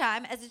 Truth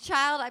time. As a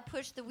child, I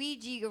pushed the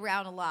Ouija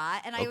around a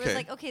lot, and I was Okay.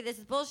 like, "Okay, this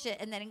is bullshit."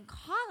 And then in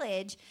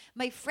college,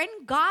 my friend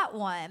got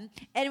one,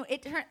 and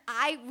it turned.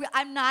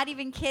 I'm not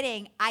even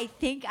kidding. I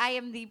think I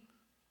am the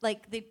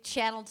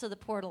channel to the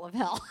portal of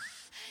hell.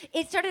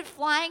 It started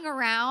flying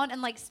around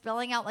and like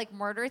spelling out like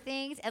murder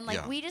things, and like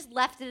Yeah. we just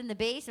left it in the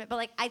basement. But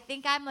like I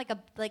think I'm like a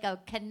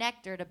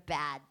connector to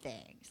bad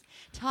things.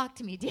 Talk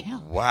to me,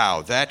 Dale.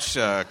 Wow. That's.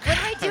 What do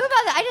I do about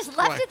that? I just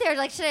left Quite- it there.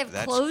 Like, should I have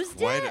That's closed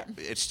quite it?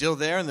 It's still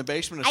there in the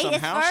basement of some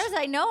As house. far as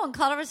I know, in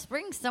Colorado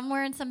Springs,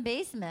 somewhere in some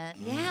basement.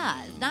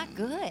 Yeah, it's not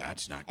good.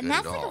 That's not And good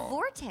that's at like all. a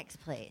vortex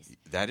place.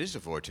 That is a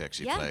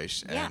vortexy Yeah,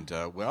 place, yeah.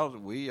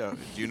 and we. Do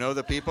you know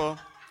the people?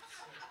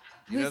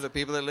 You know the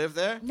people that live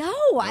there? No,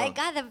 I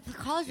got the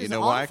college You was know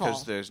why? awful.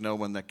 Because there's no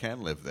one that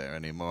can live there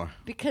anymore.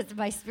 Because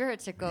my spirit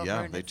took over.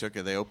 Yeah, and they it's- took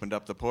it. They opened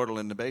up the portal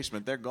in the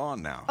basement. They're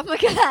gone now. Oh my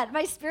God,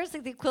 my spirit's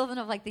like the equivalent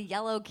of like the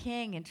Yellow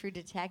King in True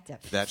Detective.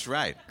 That's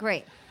right.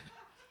 Great.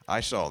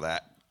 I saw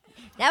that.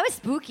 That was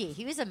spooky.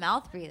 He was a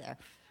mouth breather.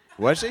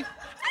 Was he?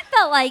 I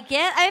felt like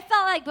it. I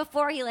felt like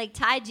before he like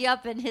tied you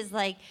up in his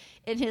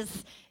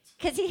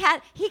because he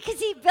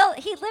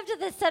lived at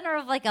the center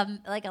of like a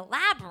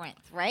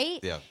labyrinth, right?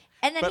 Yeah.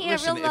 And then But he had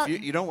listen, a real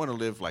if you don't want to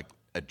live like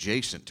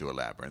adjacent to a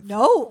labyrinth.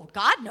 No,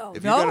 God no.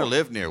 If no. you're going to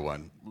live near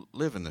one,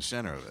 live in the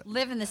center of it.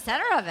 Live in the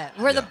center of it,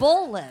 where the Yeah.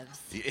 bull lives.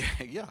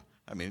 Yeah.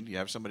 I mean, you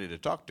have somebody to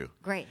talk to.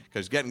 Great.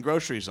 Because getting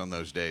groceries on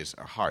those days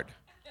are hard.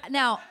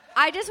 Now,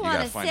 I just want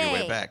gotta to find say, your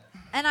way back.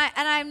 and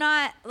I'm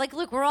not like,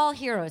 look, we're all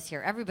heroes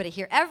here. Everybody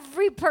here,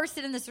 every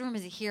person in this room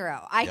is a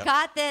hero. I Yep.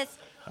 got this.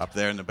 Up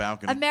there in the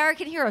balcony.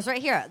 American heroes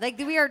right here. Like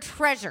we are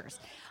treasures.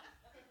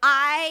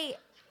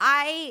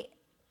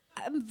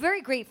 I'm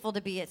very grateful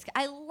to be at.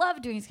 I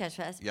love doing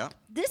Sketchfest. Yeah.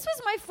 This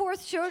was my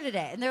fourth show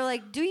today, and they're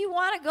like, "Do you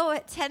want to go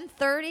at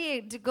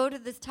 10:30 to go to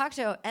this talk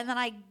show?" And then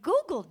I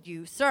Googled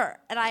you, sir,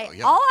 and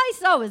yeah. all I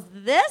saw was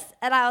this,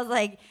 and I was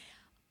like,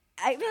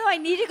 I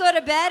need to go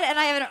to bed, and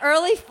I have an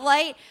early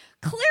flight.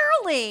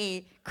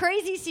 Clearly,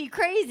 crazy see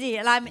crazy,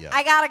 and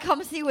I gotta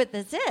come see what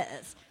this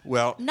is.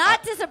 Well,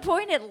 Not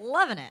disappointed,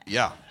 loving it.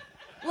 yeah.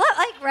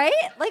 Right?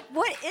 Like,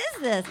 what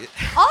is this?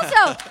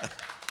 Also,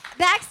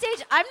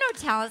 backstage, I'm no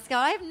talent scout.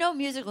 I have no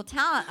musical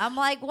talent. I'm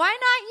like, why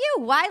not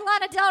you? Why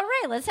Lana Del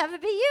Rey? Let's have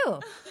it be you.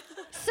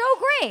 So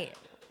great,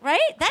 right?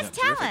 That's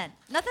Yeah, terrific. talent.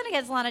 Nothing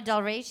against Lana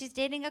Del Rey. She's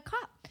dating a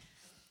cop.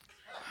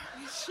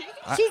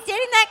 She's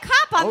dating that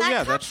cop on Oh, that yeah,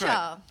 cop that's show.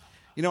 right.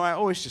 You know, I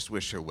always just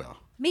wish her well.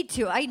 Me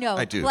too. I know.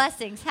 I do.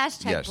 Blessings.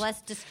 Hashtag Yes.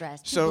 blessed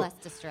distress. Too So-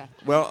 blessed distress.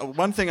 Well,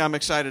 one thing I'm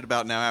excited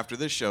about now after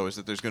this show is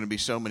that there's going to be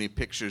so many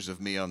pictures of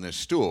me on this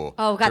stool.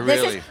 Oh God, to this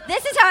really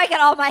is how I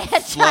get all my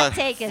headshots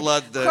taken.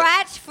 flood the,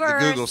 crotch the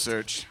first, Google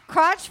search.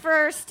 crotch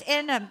first.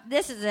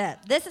 This is it.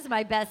 This is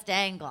my best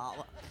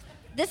angle.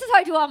 This is how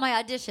I do all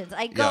my auditions.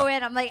 I go Yeah.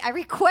 in. I'm like, I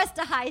request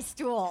a high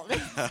stool.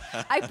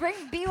 I bring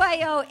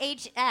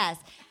BYOHS,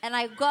 and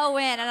I go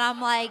in, and I'm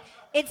like,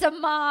 it's a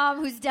mom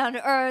who's down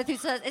to earth. Who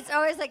says it's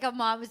always like a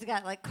mom who's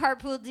got like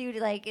carpool duty,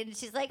 like, and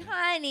she's like,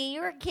 honey,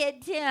 you're a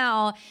kid too.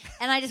 And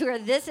I just wear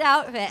this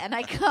outfit, and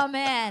I come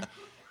in,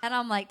 and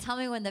I'm like, tell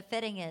me when the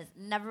fitting is.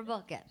 Never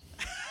book it.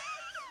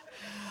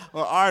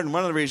 Well, Arden,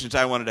 one of the reasons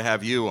I wanted to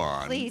have you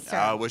on Please,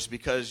 sir. was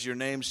because your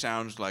name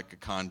sounds like a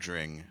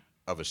conjuring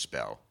of a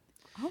spell.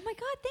 Oh my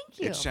God, thank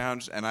you. It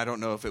sounds, and I don't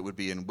know if it would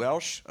be in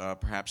Welsh,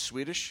 perhaps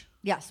Swedish.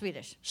 Yeah,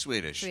 Swedish.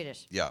 Swedish.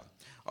 Swedish. Yeah.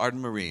 Arden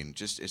Marine.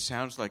 Just it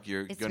sounds like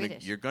It's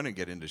Swedish. you're gonna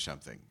get into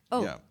something.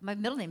 Oh, Yeah. my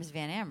middle name is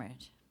Van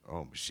Amridge.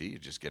 Oh, see,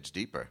 it just gets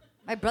deeper.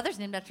 My brother's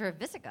named after a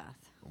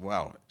Visigoth.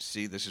 Well,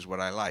 see, this is what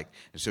I like.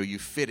 And so you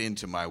fit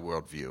into my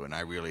worldview, and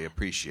I really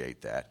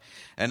appreciate that.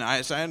 And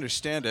as I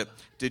understand it,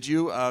 did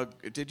you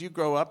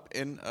grow up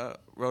in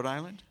Rhode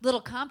Island?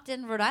 Little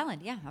Compton, Rhode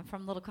Island. Yeah, I'm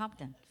from Little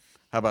Compton.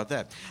 How about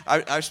that?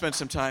 I've spent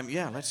some time.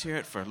 Yeah, let's hear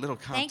it for Little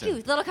Compton. Thank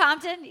you. Little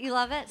Compton, you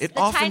love it? It The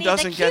often tiny,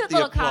 doesn't the get cute the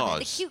little Compton, applause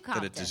the cute that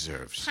Compton. it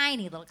deserves.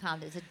 Tiny Little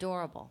Compton. It's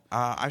adorable.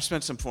 I've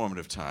spent some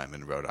formative time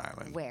in Rhode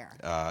Island. Where?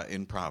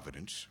 In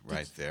Providence,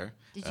 right there.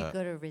 Did you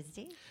go to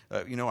RISD?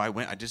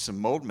 I did some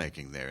mold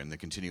making there in the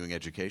continuing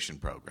education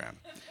program.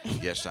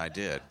 Yes, I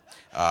did,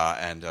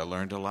 and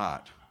learned a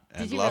lot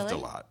and Did you loved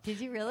really? a lot. Did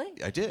you really?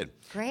 I did.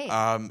 Great.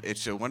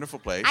 It's a wonderful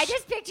place. I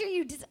just picture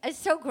you just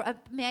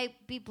may I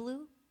be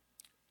blue?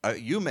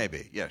 You may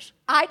be, yes.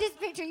 I just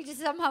picture you just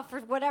somehow,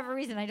 for whatever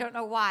reason, I don't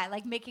know why,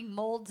 like making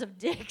molds of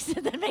dicks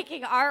and then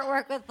making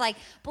artwork with like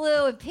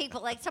blue and pink,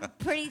 but like some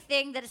pretty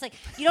thing that is like,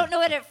 you don't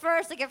know it at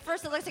first. Like at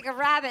first it looks like a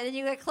rabbit, and then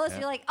you get close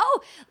and you're like,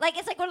 oh, like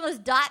it's like one of those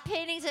dot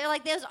paintings. And you're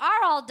like, those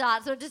are all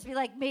dots. So it'd just be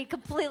like made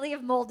completely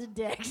of molded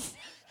dicks.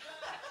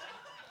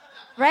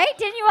 Right?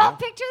 Didn't you all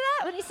picture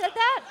that when he said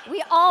that?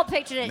 We all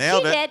pictured it.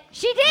 Nailed it. Did.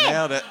 She did.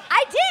 Nailed it.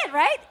 I did,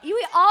 right? You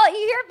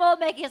hear mold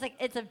making, it's like,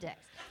 it's of dicks.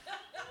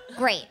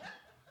 Great.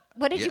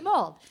 What did you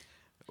mold?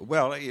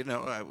 Well,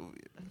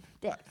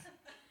 Dicks.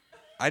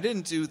 I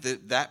didn't do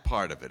that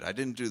part of it. I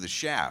didn't do the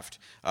shaft.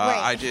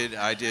 Right.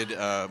 I did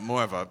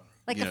more of a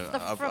Like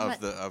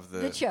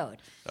the chode.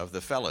 of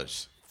the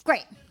fellas.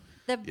 Great.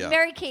 The Yeah.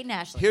 Mary Kate and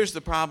Ashley. Here's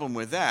the problem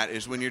with that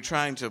is when you're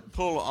trying to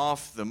pull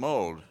off the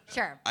mold.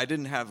 Sure. I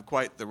didn't have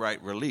quite the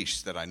right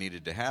release that I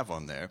needed to have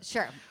on there.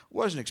 Sure.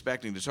 Wasn't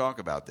expecting to talk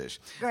about this.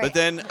 Great. But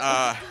then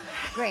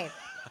Great.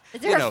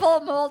 Is there a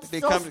full mold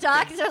still becomes-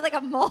 stuck? Is there like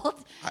a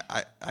mold?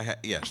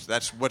 yes,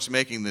 that's what's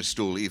making this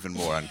stool even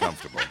more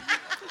uncomfortable.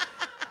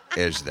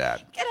 Is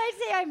that? Can I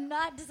say I'm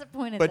not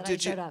disappointed But that I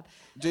showed up?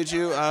 Did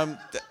you?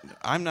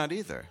 I'm not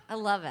either. I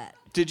love it.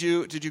 Did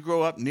you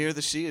grow up near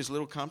the sea? Is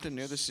Little Compton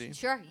near the sea?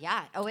 Sure,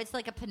 yeah. Oh, it's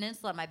like a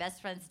peninsula. My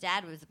best friend's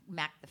dad was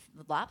Mac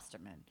the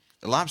lobsterman.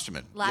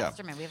 Lobsterman.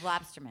 Lobsterman. Yeah. We have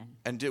lobsterman.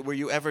 And were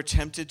you ever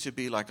tempted to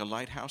be like a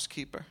lighthouse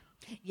keeper?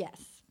 Yes.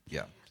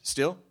 Yeah.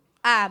 Still?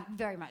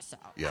 Very much so.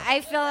 Yeah.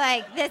 I feel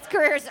like this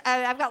career's,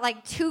 I've got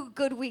like 2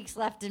 good weeks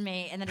left in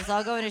me, and then it's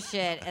all going to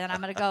shit, and then I'm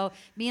going to go,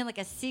 me and like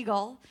a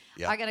seagull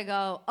are going to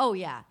go, oh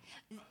yeah.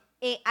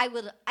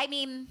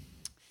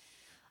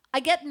 I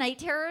get night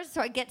terrors,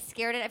 so I get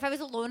scared at it. If I was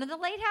alone in the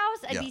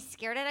lighthouse, I'd be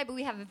scared at it, but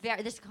we have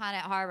this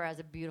Connet Harbor has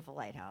a beautiful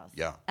lighthouse.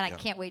 Yeah. And I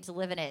can't wait to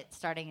live in it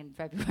starting in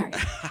February.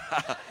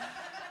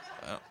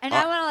 And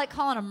I want to like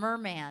call it a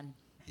merman.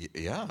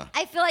 Yeah.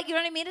 I feel like, you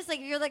know what I mean? It's like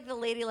if you're like the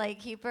ladylike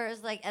keeper,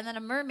 it's like, and then a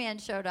merman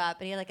showed up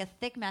and he had like a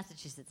thick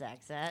Massachusetts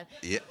accent,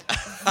 Yeah.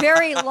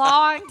 very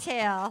long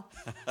tail,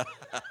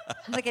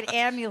 like an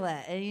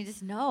amulet, and you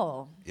just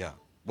know. Yeah.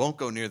 Won't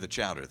go near the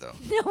chowder though.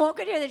 No, won't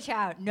go near the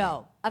child.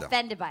 No,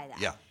 offended by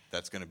that. Yeah.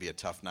 That's going to be a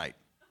tough night.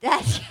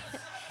 That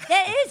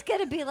is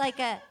going to be like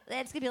a,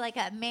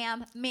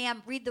 ma'am,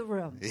 read the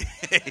room.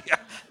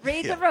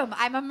 Read the room.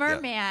 I'm a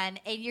merman,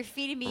 and you're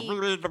feeding me.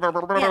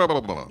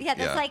 Yeah,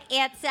 that's like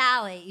Aunt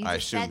Sally. You I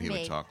just assume said he me.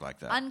 would talk like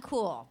that.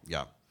 Uncool.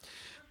 Yeah.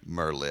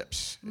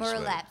 Merlips.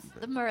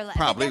 The merlips.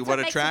 Probably That's what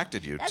makes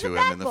attracted you that's to a him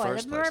bad in the boy,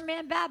 first the place.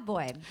 merman bad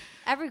boy.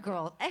 Every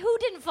girl. Who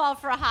didn't fall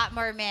for a hot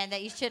merman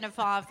that you shouldn't have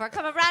fallen for?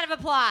 Come, a round of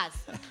applause.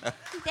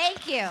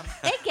 Thank you.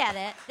 They get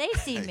it. They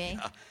see me.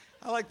 Yeah.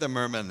 I like the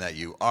merman that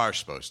you are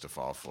supposed to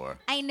fall for.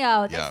 I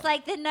know. Yeah. It's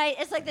like the night.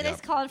 It's like the nice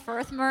Colin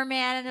Firth merman,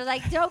 and they're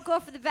like, "Don't go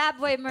for the bad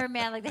boy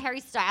merman." Like the Harry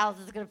Styles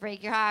is gonna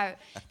break your heart.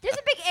 There's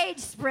a big age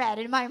spread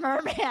in my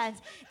mermans.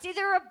 It's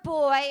either a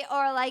boy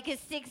or like a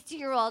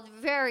 60-year-old,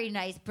 very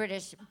nice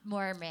British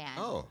merman.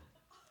 Oh.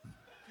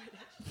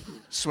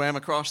 Swam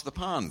across the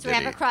pond, Swam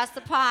did he? across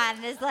the pond.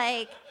 And it's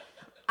like,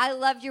 I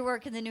loved your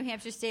work in the New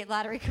Hampshire State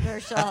Lottery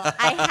commercial.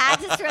 I had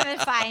to swim and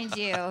find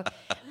you.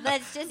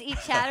 Let's just eat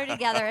chowder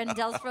together and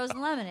Dell's frozen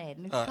lemonade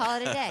and call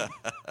it a day.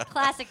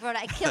 Classic Rhode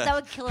Island. That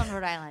would kill in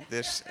Rhode Island.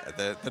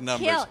 The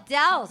numbers. Kill.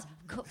 Dell's.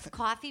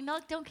 Coffee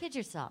milk? Don't kid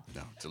yourself.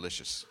 No,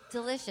 delicious.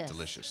 Delicious.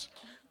 Delicious.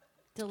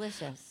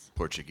 Delicious.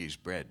 Portuguese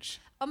breads.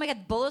 Oh my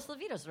God, Bolos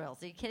Levitos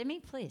rolls. Are you kidding me?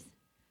 Please.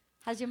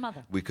 How's your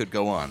mother? We could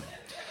go on.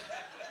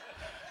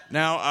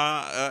 Now,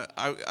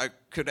 I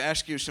could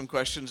ask you some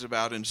questions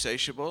about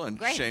Insatiable and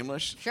Great.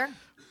 Shameless. Sure.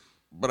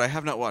 But I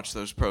have not watched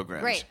those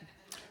programs. Great.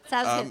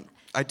 Sounds good.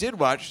 I did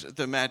watch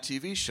the Mad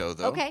TV show,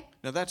 though. Okay.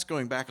 Now, that's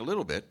going back a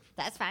little bit.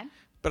 That's fine.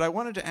 But I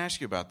wanted to ask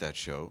you about that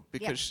show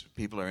because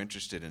people are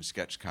interested in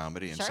sketch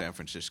comedy in Sure. San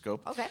Francisco.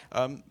 Okay.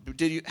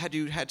 Had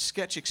you had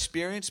sketch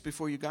experience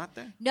before you got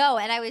there? No,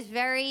 and I was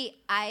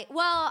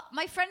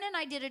my friend and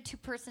I did a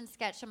 2-person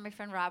sketch, and my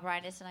friend Rob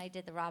Reines and I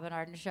did the Robin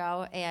Arden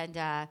show, and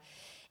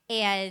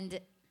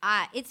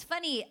it's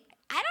funny.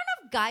 I don't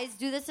know if guys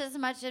do this as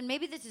much, and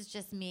maybe this is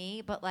just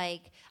me, but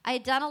like I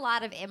had done a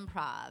lot of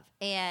improv,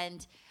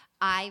 and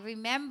I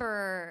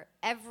remember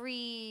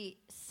every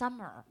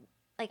summer,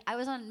 like I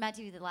was on Mad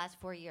TV the last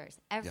 4 years.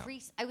 I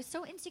was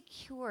so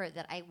insecure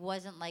that I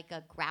wasn't like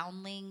a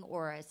groundling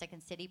or a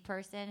Second City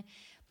person,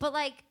 but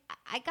like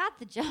I got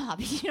the job,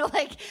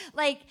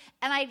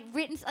 and I'd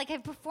written, like I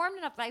performed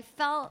enough, but I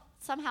felt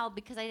somehow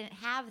because I didn't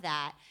have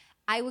that,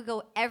 I would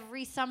go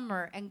every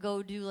summer and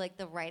go do like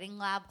the writing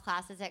lab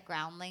classes at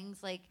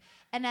Groundlings, like,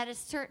 and at a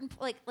certain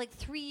like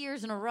 3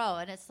 years in a row,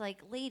 and it's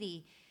like,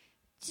 lady,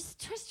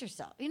 just trust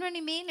yourself. You know what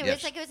I mean? It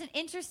was like, it was an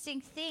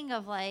interesting thing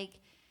of like,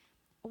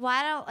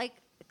 why don't, like,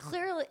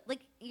 clearly,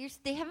 like,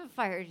 they haven't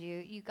fired you.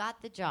 You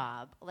got the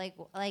job. Like,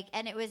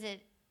 and it was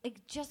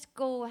like, just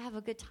go have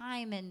a good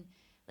time, and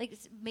like,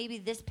 maybe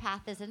this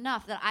path is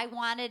enough. That I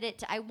wanted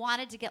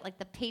to get like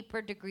the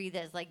paper degree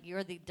that's like,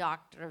 you're the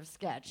doctor of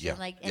sketch. Yeah. And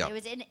like, and it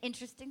was an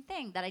interesting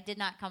thing that I did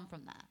not come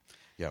from that.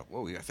 Yeah,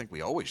 well, I think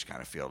we always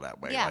kind of feel that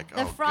way. Yeah, like,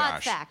 the oh, fraud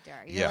gosh. factor.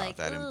 You're Yeah, like,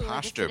 that ooh,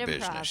 imposter it's an improv.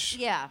 business.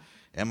 Yeah.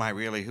 Am I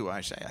really who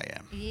I say I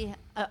am? Yeah,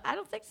 I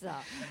don't think so.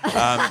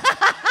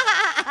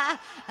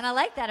 And I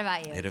like that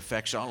about you. It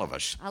affects all of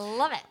us. I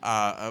love it.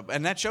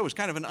 And that show was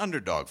kind of an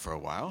underdog for a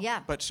while. Yeah.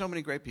 But so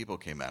many great people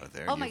came out of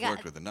there. Oh, my You've God.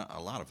 worked with a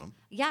lot of them.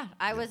 Yeah,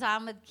 I was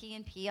on with Key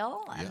and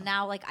Peele, and Yeah.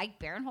 now like Ike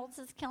Barinholtz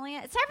is killing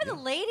it. It's time for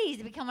the ladies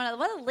to become one of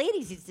the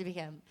ladies needs to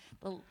become.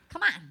 Well,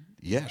 come on.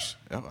 Yes,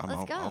 I'm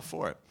Let's go. all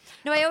for it.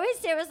 No, I always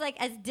say it was like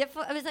as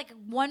difficult. It was like a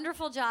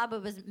wonderful job.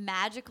 It was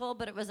magical,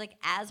 but it was like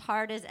as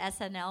hard as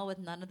SNL with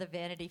none of the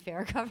Vanity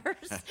Fair covers.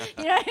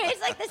 You know what I mean?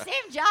 It's like the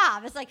same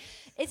job. It's like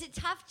it's a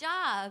tough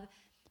job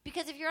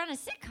because if you're on a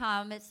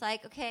sitcom, it's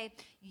like, okay,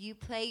 you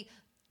play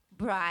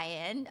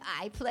Brian,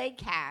 I play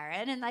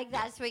Karen, and like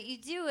that's what you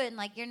do, and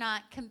like you're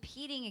not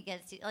competing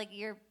against it. Like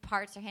your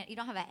parts are you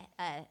don't have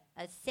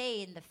a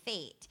say in the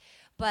fate,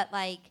 but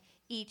like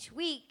each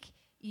week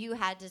you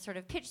had to sort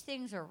of pitch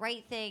things or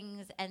write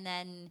things, and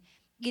then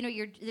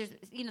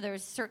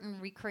there's certain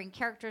recurring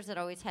characters that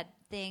always had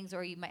things,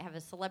 or you might have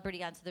a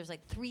celebrity on. So there's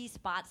like 3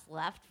 spots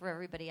left for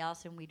everybody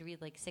else, and we'd read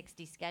like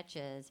 60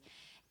 sketches,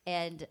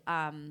 and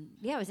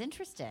it was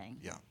interesting.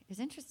 Yeah, it was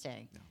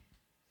interesting. Yeah.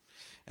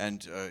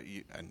 And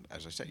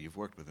as I said, you've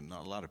worked with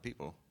a lot of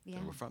people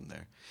that were from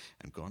there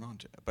and gone on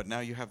to. But now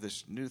you have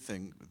this new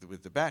thing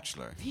with The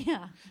Bachelor.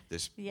 Yeah.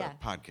 This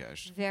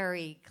podcast.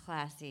 Very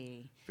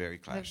classy. Very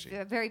classy.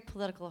 Very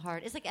political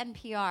hard. It's like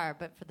NPR,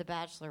 but for the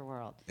Bachelor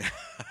world.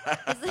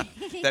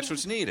 That's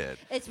what's needed.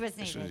 It's what's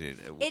That's needed. what's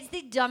needed. It's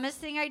the dumbest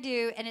thing I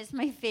do, and it's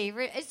my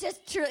favorite. It's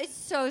just true. It's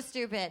so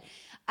stupid.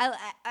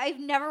 I've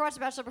never watched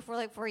The Bachelor before,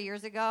 like 4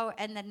 years ago,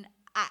 and then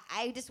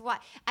I just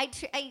watch.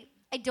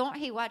 I don't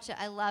hate watch it.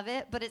 I love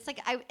it, but it's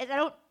like I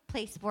don't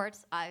play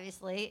sports,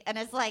 obviously, and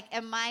it's like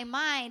in my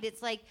mind,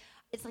 it's like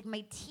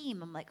my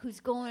team. I'm like,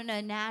 who's going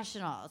to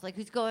nationals? Like,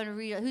 who's going to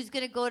regional? Who's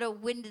going to go to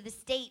win to the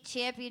state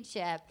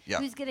championship? Yep.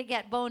 Who's going to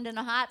get boned in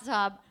a hot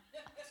tub?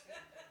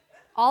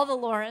 All the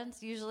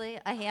Laurens, usually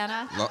a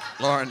Hannah.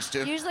 Lauren's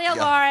too. Usually a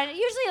Lauren.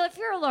 Usually, if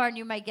you're a Lauren,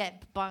 you might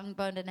get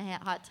boned in a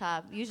hot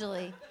tub.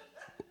 Usually.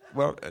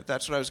 Well,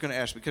 that's what I was going to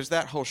ask, because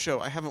that whole show,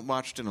 I haven't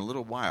watched in a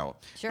little while.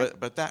 Sure.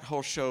 But that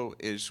whole show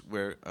is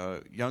where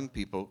young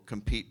people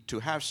compete to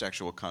have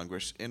sexual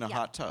congress in a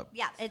hot tub.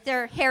 Yeah,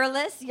 they're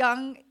hairless,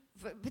 young,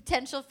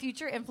 potential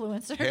future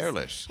influencers.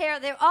 Hairless.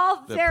 They're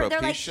all they're like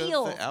Propecia,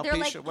 eels. the They're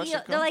like alopecia, what's it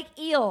called? they're like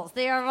eels.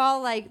 They're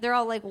all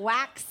like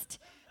waxed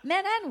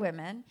men and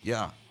women.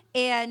 Yeah.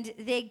 And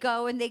they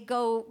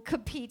go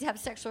compete to have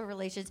sexual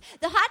relations.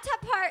 The hot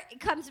tub part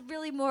comes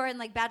really more in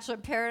like Bachelor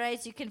in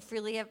Paradise. You can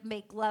freely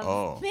make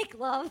love,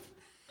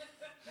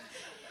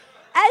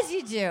 as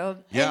you do.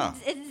 Yeah.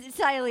 In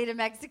Sayulita,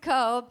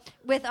 Mexico,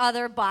 with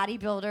other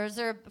bodybuilders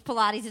or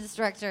Pilates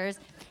instructors,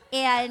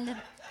 and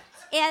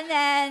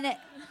then.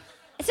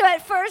 So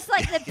at first,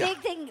 like the big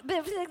thing,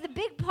 but like the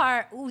big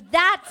part. Ooh,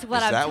 that's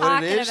what I'm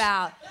talking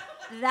about.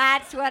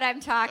 That's what I'm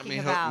talking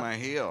about. Let me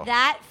hook my heel.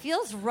 That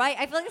feels right.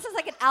 I feel like this is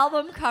like an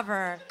album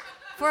cover,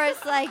 where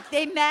it's like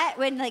they met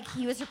when like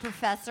he was her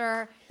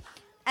professor,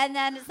 and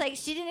then it's like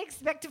she didn't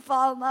expect to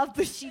fall in love,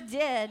 but she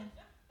did.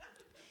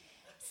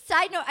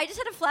 Side note: I just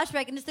had a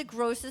flashback, and it's the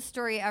grossest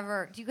story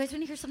ever. Do you guys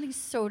want to hear something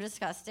so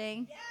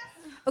disgusting? Yes.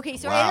 Okay,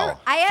 so Wow.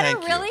 I had Thank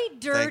a you. really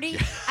dirty.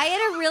 Thank you. I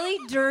had a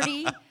really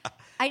dirty.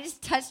 I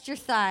just touched your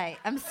thigh.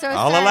 I'm so sorry.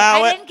 I'll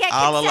allow I it. didn't get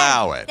I'll consent.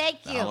 allow it.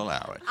 Thank you. I'll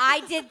allow it. I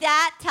did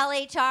that. Tell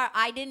HR.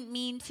 I didn't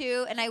mean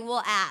to, and I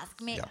will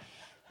ask.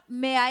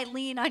 May I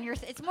lean on your...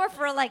 it's more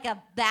for like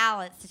a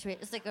balance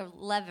situation. It's like a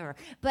lever.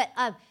 But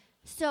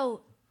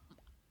so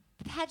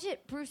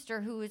Paget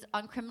Brewster, who is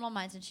on Criminal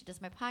Minds, and she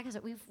does my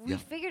podcast, we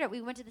figured out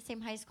we went to the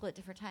same high school at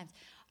different times.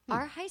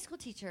 Our high school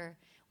teacher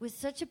was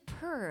such a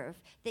perv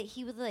that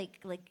he would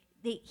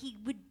he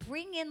would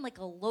bring in like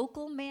a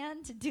local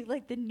man to do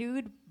like the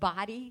nude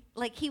body.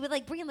 Like he would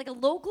like bring in like a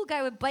local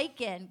guy would bike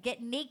in,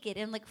 get naked,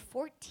 and like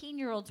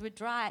 14-year-olds would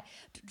draw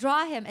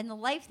him and the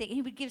life thing. And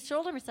he would give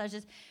shoulder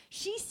massages.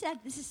 She said,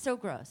 this is so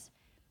gross.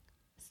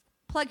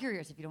 Plug your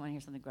ears if you don't want to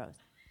hear something gross.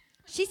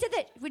 She said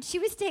that when she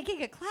was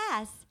taking a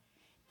class,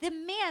 the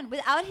man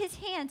without his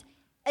hands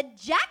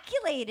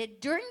ejaculated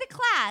during the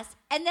class,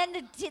 and then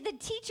the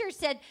teacher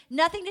said,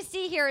 nothing to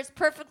see here, it's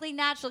perfectly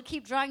natural,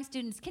 keep drawing,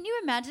 students. Can you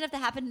imagine if that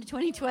happened in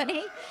 2020?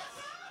 How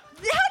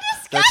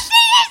disgusting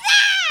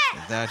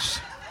is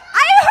that?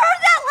 I heard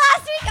that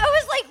last week. I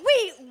was like,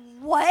 wait,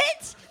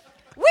 what?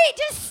 Wait,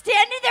 just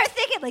standing there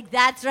thinking, Like,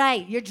 that's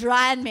right. You're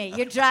drawing me.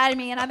 You're drawing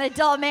me. And I'm an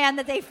adult man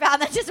that they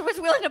found that just was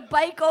willing to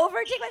bike over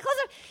and take my clothes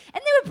off.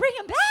 And they would bring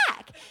him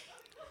back.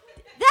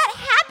 That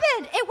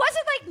happened. It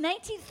wasn't like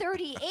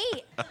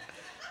 1938.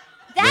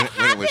 That happened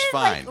when it was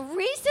fine. like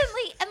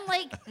recently, and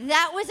like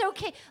that was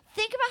okay.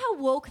 Think about how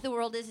woke the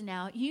world is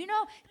now. You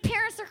know,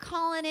 parents are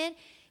calling in.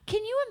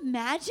 Can you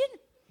imagine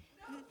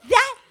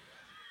that?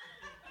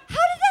 How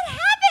did that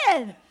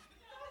happen?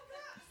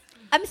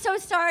 I'm so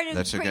sorry to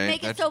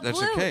make it so blue.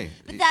 That's okay.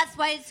 But that's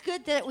why it's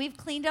good that we've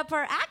cleaned up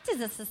our act as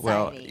a society.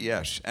 Well,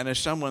 yes. And as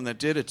someone that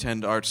did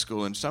attend art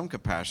school in some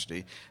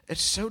capacity,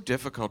 it's so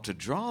difficult to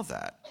draw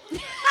that.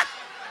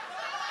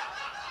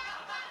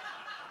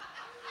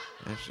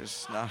 It's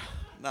just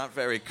not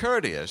very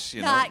courteous,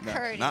 you know. Not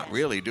courteous. Not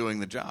really doing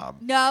the job.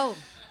 No.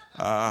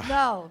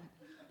 No.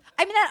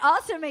 I mean, that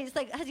also makes,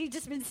 like, has he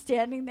just been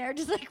standing there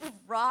just, like,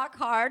 rock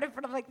hard in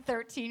front of, like,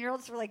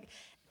 13-year-olds for, like,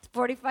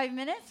 45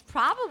 minutes?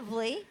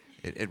 Probably.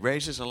 It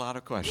raises a lot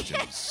of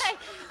questions.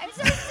 I'm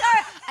so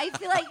sorry. I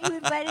feel like you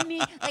invited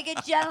me like a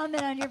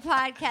gentleman on your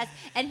podcast,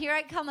 and here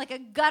I come like a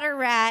gutter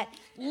rat,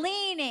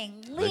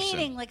 leaning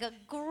Listen. like a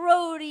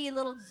grody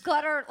little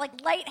gutter,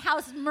 like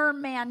lighthouse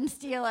merman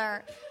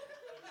stealer.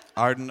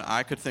 Arden,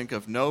 I could think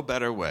of no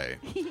better way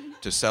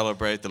to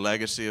celebrate the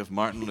legacy of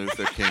Martin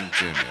Luther King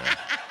Jr.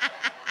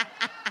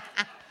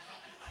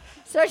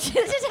 So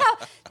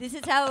this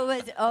is how it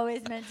was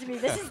always meant to be.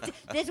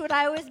 This when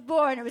I was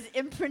born, it was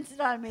imprinted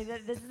on me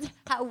that this is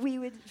how we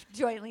would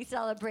jointly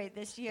celebrate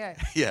this year.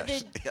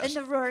 Yes. In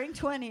the roaring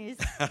 20s.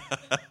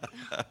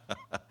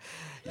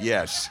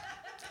 Yes.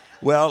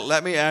 Well,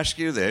 let me ask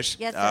you this.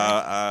 Yes,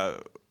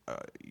 sir.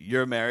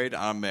 You're married,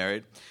 I'm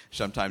married.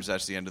 Sometimes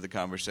that's the end of the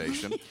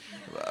conversation.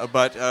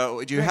 But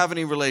do you have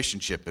any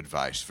relationship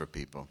advice for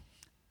people?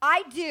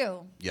 I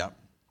do. Yeah.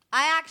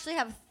 I actually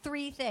have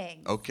 3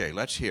 things. Okay,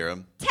 let's hear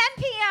them. 10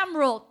 p.m.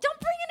 rule. Don't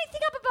bring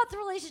anything up about the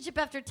relationship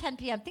after 10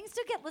 p.m. Things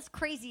do get less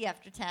crazy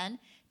after 10.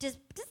 Just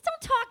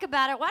don't talk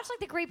about it. Watch like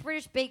the Great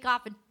British Bake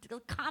Off and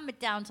calm it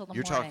down till the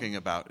You're morning. talking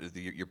about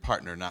your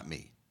partner, not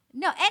me.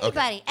 No,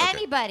 anybody,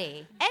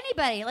 Okay.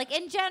 anybody, like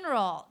in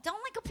general.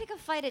 Don't like go pick a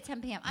fight at 10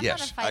 p.m. I'm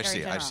not a fighter in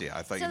general. I see.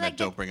 I thought So, you like, meant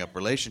don't bring up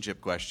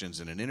relationship questions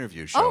in an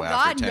interview show Oh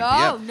after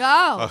God, 10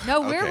 p.m.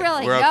 no, we're okay.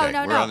 really We're no, okay.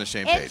 no, no. We're on the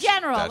same page. In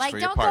general, That's like for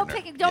your don't go partner.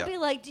 pick. Don't Yep. be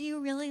like, do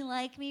you really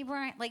like me,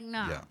 Brian? Like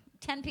no. Yeah.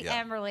 10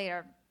 p.m. or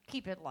later,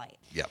 keep it light.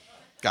 Yep,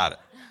 got it.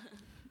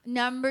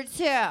 Number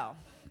 2,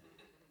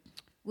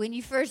 when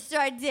you first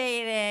start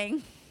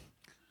dating,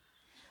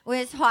 when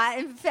it's hot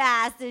and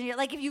fast, and you're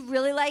like, if you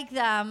really like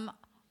them,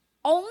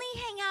 only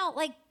hang out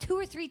like 2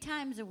 or 3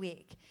 times a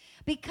week.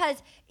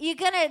 Because you're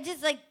gonna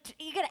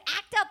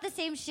act out the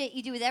same shit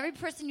you do with every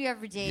person you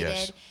ever dated.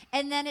 Yes.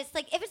 And then it's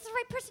like, if it's the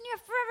right person you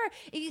have forever,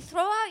 if you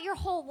throw out your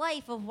whole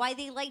life of why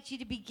they liked you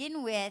to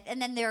begin with,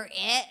 and then they're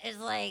it's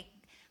like,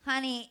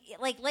 honey,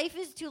 like life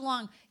is too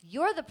long.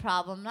 You're the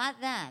problem, not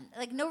them.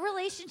 Like no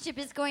relationship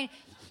is going,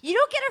 you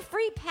don't get a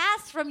free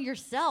pass from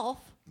yourself.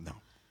 No.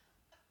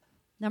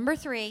 Number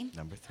 3.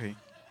 Number 3.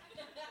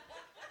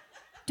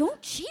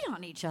 Don't cheat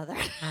on each other.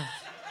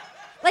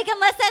 Like,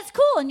 unless that's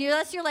cool, and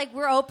unless you're like,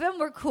 we're open,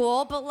 we're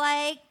cool, but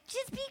like,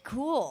 just be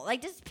cool.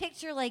 Like, just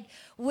picture, like,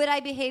 would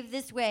I behave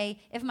this way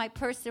if my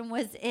person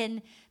was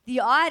in the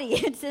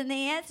audience? And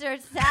the answer,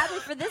 sadly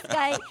for this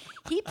guy,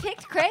 he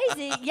picked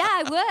crazy. Yeah,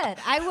 I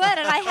would,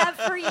 and I have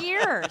for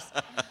years.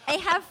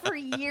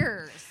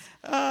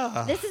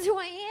 This is who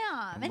I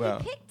am, and Well,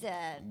 he picked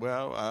it.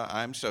 Well,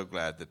 I'm so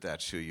glad that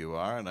that's who you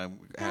are, and I'm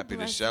happy to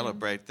bless him.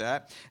 celebrate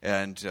that.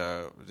 And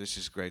this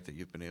is great that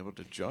you've been able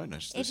to join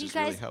us. This If you is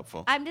guys, really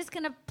helpful. I'm just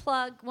gonna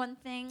plug one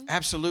thing.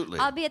 Absolutely.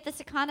 I'll be at the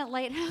Secana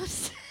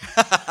Lighthouse.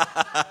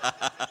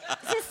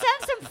 Just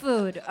send some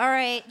food, all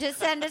right?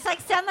 Send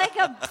like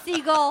a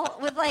seagull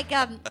with like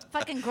a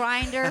fucking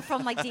grinder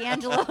from like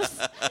D'Angelo's.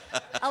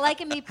 I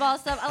like a meatball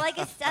stuff. I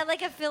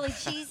like a Philly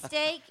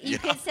cheesesteak. You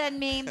could send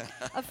me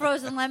a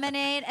frozen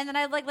lemonade, and then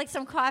I'd like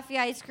some coffee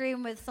ice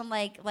cream with some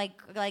like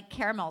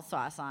caramel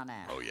sauce on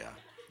it. Oh, yeah.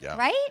 Yeah.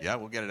 Right? Yeah,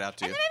 we'll get it out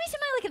to And you. then maybe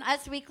something like an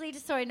Us Weekly,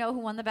 just so I know who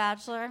won The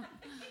Bachelor.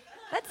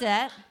 That's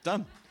it.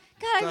 Done.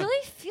 God, Done.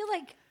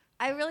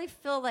 I really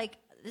feel like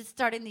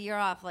starting the year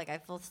off, like I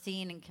feel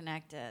seen and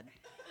connected.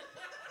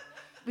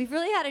 We've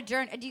really had a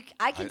journey.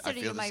 I consider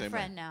feel you the my same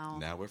friend way. now.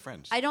 Now we're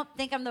friends. I don't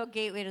think I'm the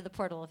gateway to the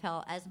portal of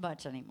hell as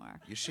much anymore.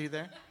 You see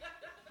there?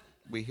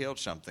 We healed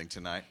something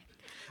tonight.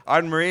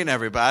 Arden Marine,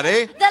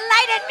 everybody. The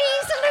light in me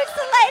salutes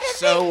the light in me.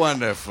 So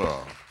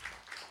wonderful.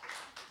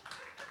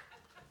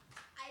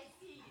 I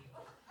see you.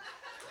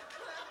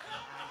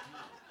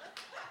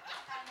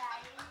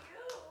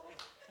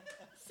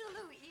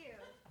 Salute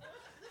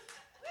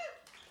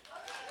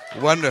you.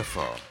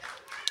 Wonderful.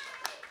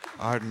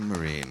 Arden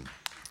Marine.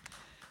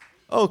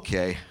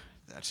 Okay,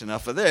 that's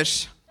enough of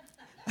this.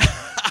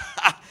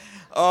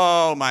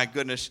 Oh, my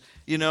goodness.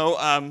 You know,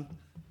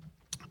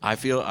 I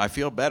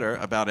feel better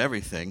about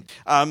everything.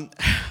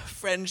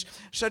 friends,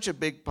 such a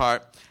big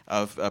part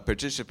of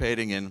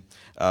participating in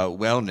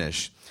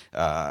wellness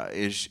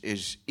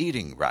is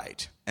eating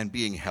right and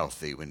being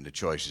healthy in the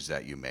choices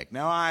that you make.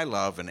 Now, I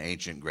love an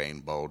ancient grain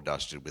bowl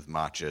dusted with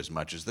matcha as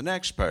much as the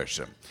next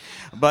person.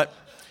 But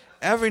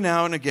every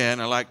now and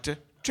again, I like to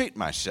treat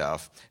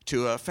myself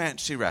to a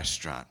fancy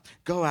restaurant,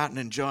 go out and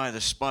enjoy the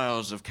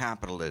spoils of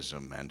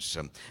capitalism and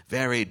some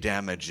very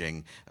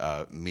damaging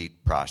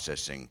meat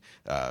processing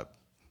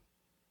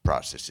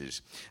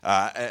processes.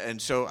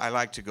 And so I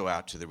like to go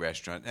out to the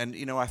restaurant. And,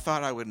 I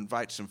thought I would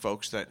invite some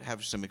folks that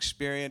have some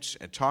experience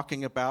in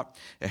talking about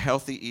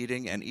healthy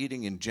eating and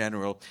eating in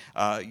general.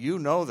 You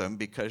know them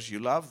because you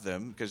love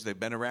them, because they've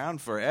been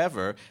around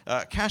forever.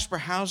 Casper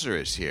Hauser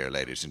is here,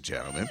 ladies and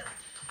gentlemen.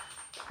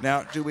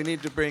 Now, do we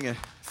need to bring a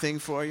thing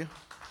for you?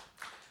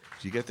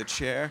 Do you get the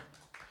chair?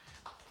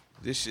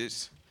 This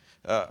is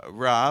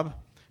Rob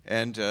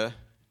and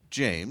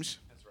James.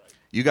 That's right.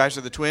 You guys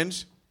are the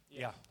twins?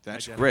 Yeah.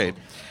 That's great.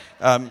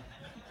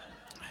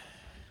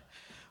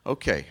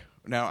 Okay.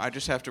 Now, I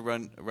just have to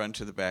run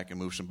to the back and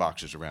move some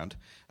boxes around.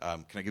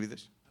 Can I give you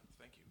this?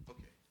 Thank you.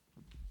 Okay.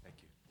 Thank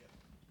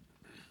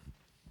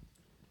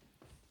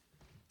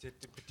you.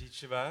 Petit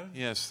cheval,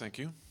 Yes, thank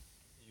you.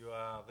 you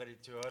are ready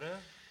to order?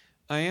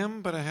 I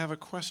am, but I have a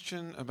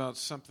question about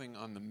something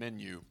on the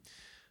menu.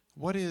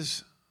 What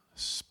is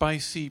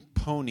spicy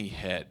pony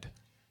head?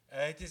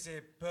 It is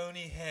a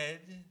pony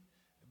head,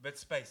 but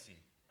spicy.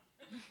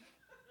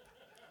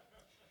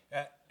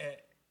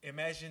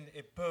 Imagine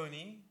a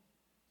pony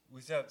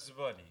without the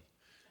body.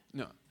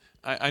 No,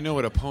 I know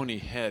what a pony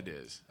head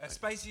is.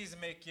 Spicy is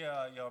make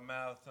your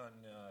mouth on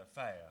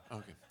fire.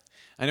 Okay.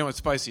 I know what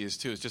spicy is,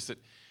 too. It's just that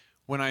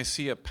when I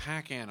see a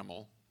pack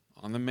animal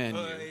on the menu...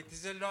 It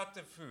is a lot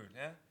of food.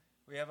 Huh?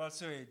 We have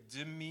also a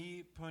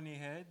demi pony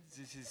head.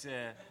 This is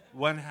a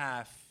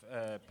one-half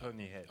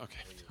pony head.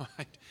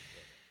 Okay.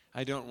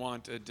 I don't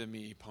want a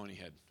demi pony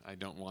head. I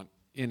don't want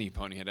any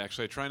pony head.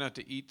 Actually, I try not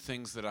to eat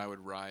things that I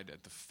would ride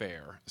at the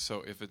fair.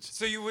 So if it's...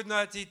 So you would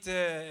not eat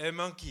a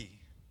monkey?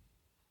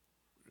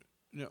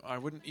 No, I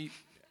wouldn't eat...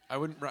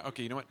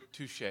 Okay, you know what?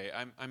 Touche.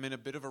 I'm in a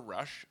bit of a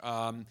rush.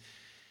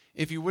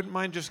 If you wouldn't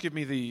mind, just give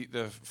me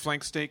the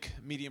flank steak,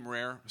 medium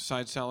rare,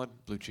 side salad,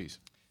 blue cheese.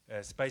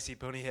 Spicy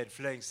pony head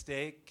flank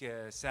steak,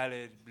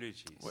 salad, blue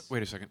cheese.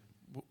 Wait a second.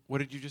 What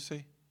did you just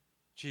say?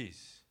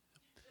 Cheese.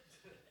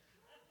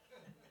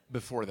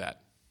 Before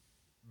that.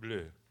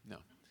 Bleu. No.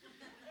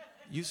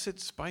 You said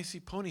spicy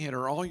pony head.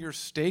 Are all your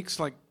steaks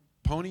like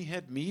pony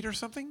head meat or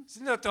something? It's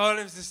not all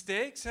of the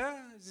steaks, huh?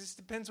 This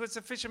depends what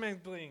the fisherman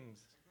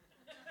brings.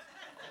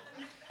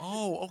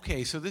 Oh,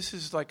 okay. So this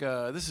is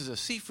a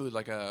seafood,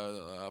 like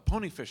a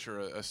pony fish or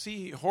a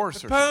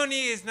seahorse. A pony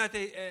is not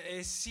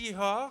a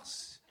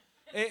seahorse.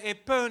 A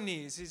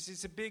pony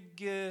is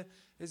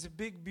a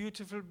big,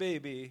 beautiful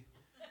baby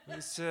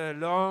with a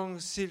long,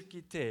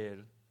 silky tail.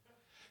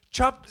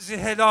 Chop the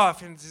head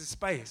off in the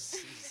spice.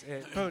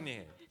 It's a pony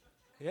head.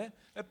 Yeah?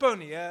 A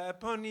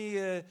pony,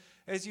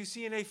 as you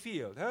see in a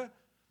field, huh?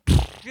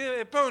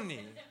 A pony.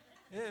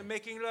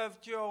 Making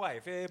love to your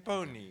wife. A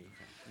pony.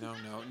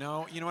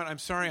 No. You know what? I'm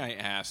sorry I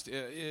asked.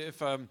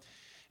 If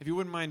you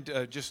wouldn't mind,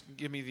 just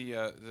give me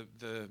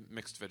the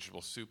mixed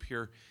vegetable soup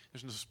here.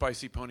 There's no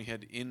spicy pony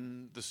head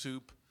in the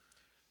soup.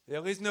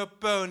 There is no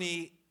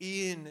pony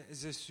in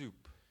the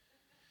soup.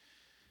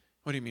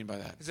 What do you mean by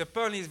that? The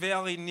pony is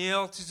very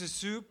near to the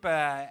soup,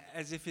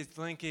 as if it's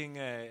drinking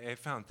a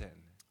fountain.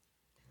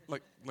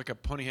 Like a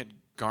pony head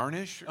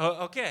garnish?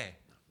 Oh, okay.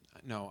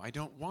 No, I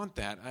don't want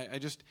that. I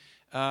just...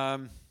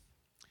 how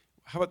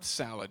about the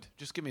salad?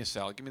 Just give me a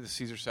salad. Give me the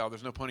Caesar salad.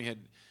 There's no pony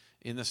head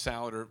in the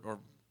salad or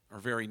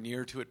very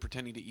near to it,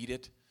 pretending to eat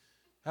it.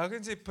 How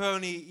can the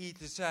pony eat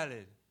the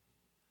salad?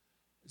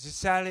 The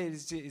salad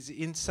is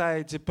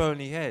inside the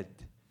pony head.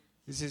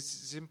 This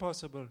is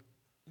impossible.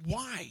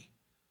 Why?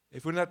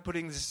 If we're not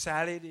putting the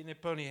salad in a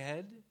pony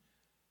head,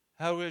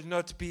 how will it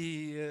not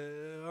be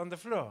on the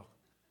floor?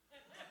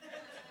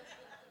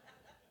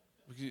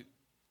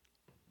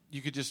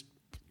 You could just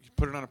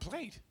put it on a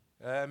plate.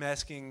 I'm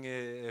asking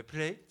a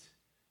plate.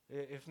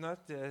 If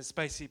not, a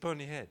spicy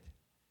pony head.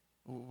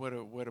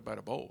 What about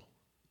a bowl?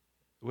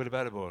 What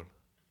about a bowl?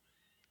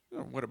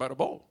 What about a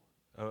bowl?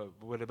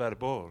 What about a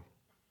bowl?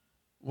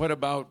 What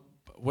about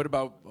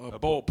a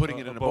bowl? Putting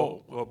it in a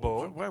bowl. A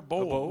bowl. Why a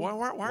bowl?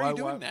 Why are you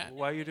doing that?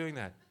 Why are you doing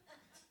that?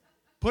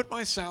 Put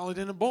my salad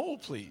in a bowl,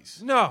 please.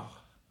 No.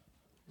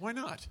 Why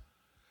not?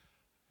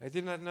 I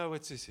did not know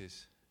what this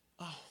is.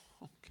 Oh,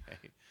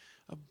 okay.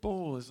 A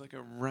bowl is like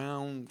a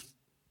round,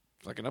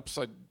 like an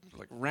upside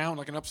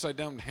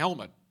down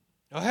helmet.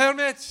 A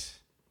helmet.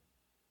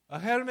 A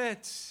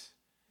helmet.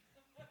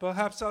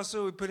 Perhaps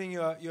also we're putting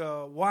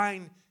your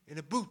wine in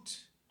a boot.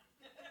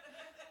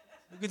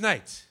 Good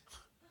night.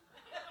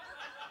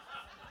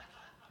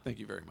 Thank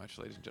you very much,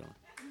 ladies and gentlemen.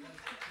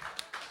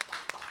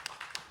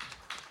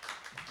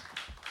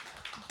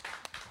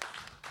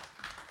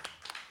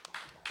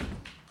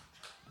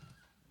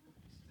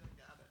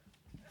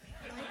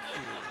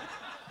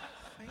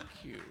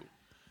 Thank you.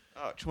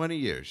 Oh, 20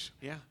 years.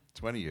 Yeah.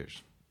 20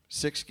 years.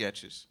 6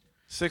 sketches.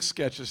 6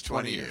 sketches,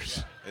 20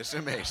 years. It's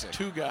amazing.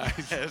 2 guys.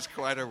 It's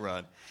quite a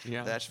run.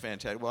 Yeah. That's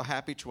fantastic. Well,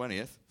 happy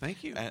 20th.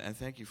 Thank you. And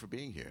thank you for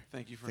being here.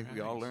 Thank you for I think we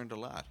having all us. learned a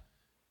lot.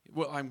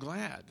 Well, I'm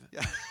glad.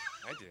 Yeah.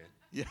 I did.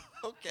 Yeah,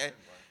 okay.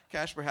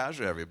 Casper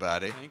Hauser,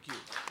 everybody. Thank you.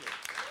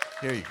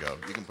 Here you go.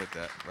 You can put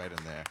that right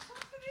in there.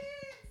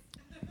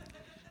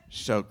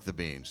 Soak the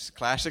beans.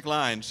 Classic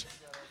lines.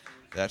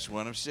 That's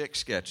one of 6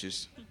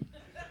 sketches.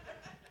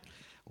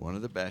 One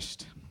of the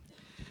best.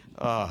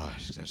 Oh,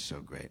 that's so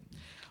great.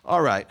 All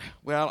right.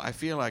 Well, I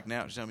feel like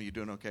now, Selma, you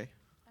doing okay?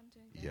 I'm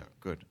doing good. Yeah,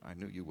 good. I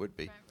knew you would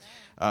be.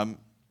 Right.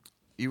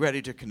 You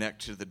ready to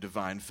connect to the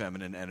divine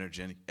feminine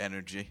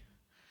energy?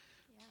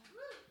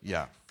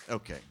 Yeah.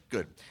 Okay,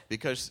 good.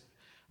 Because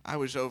I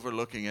was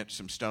overlooking at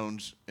some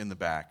stones in the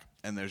back,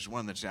 and there's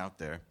one that's out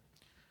there.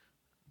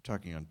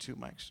 Talking on 2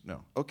 mics?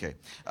 No. Okay.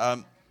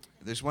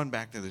 There's one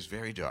back there that's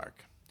very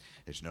dark.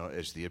 It's known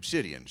as the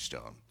obsidian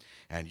stone.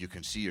 And you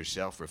can see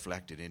yourself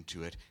reflected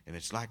into it, and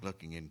it's like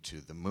looking into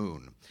the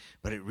moon.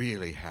 But it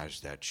really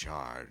has that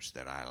charge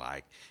that I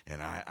like. And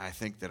I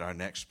think that our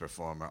next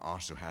performer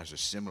also has a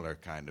similar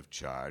kind of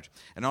charge.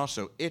 And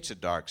also, it's a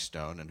dark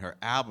stone, and her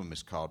album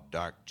is called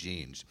Dark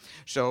Jeans.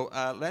 So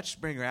let's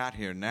bring her out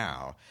here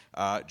now.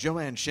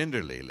 Joanne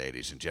Schinderly,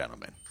 ladies and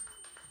gentlemen.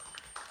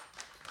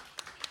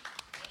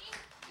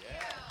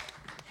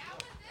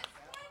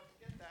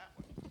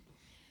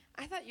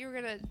 I thought you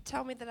were going to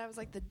tell me that I was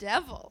like the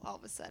devil all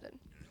of a sudden.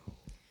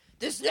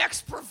 This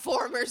next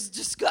performer's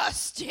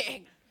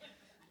disgusting.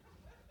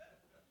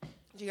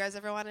 Do you guys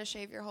ever want to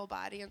shave your whole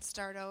body and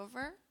start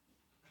over?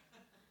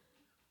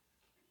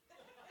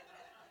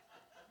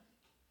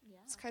 Yeah.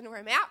 That's kind of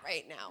where I'm at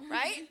right now,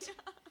 right?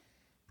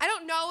 I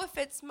don't know if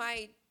it's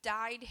my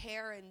dyed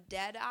hair and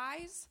dead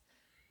eyes,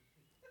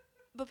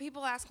 but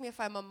people ask me if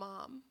I'm a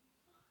mom.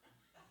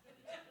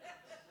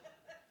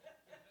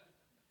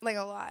 Like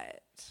a lot.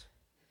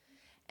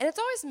 And it's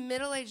always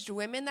middle-aged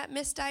women that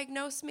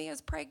misdiagnose me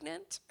as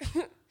pregnant,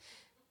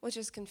 which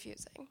is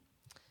confusing.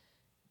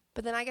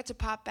 But then I get to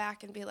pop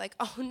back and be like,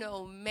 oh,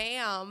 no,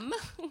 ma'am,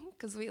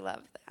 because we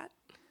love that.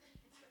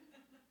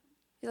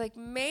 You're like,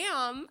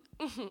 ma'am,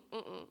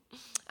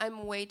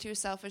 I'm way too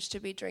selfish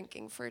to be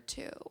drinking for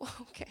 2.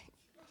 Okay.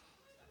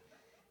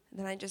 And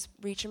then I just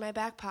reach in my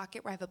back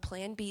pocket where I have a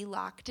Plan B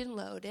locked and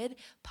loaded,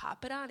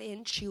 pop it on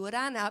in, chew it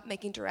on up,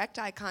 making direct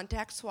eye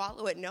contact,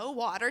 swallow it, no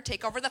water,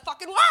 take over the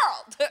fucking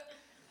world.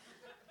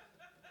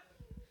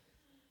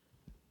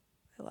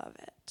 I love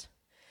it.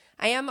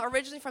 I am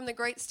originally from the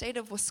great state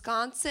of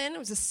Wisconsin. It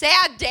was a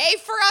sad day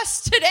for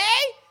us today.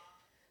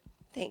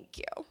 Thank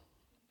you.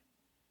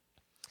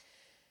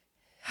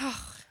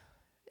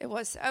 It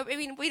was, I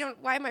mean,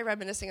 why am I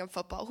reminiscing on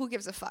football? Who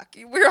gives a fuck?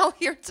 We're all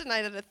here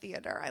tonight at a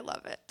theater. I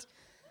love it.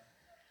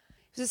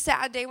 It was a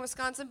sad day in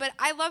Wisconsin, but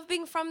I love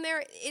being from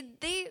there.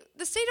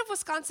 The state of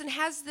Wisconsin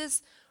has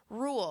this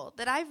rule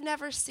that I've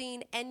never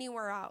seen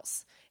anywhere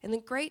else. In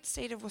the great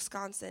state of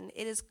Wisconsin,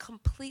 it is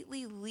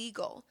completely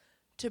legal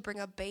to bring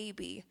a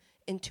baby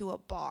into a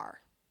bar.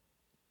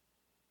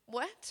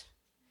 What?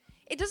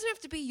 It doesn't have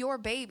to be your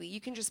baby.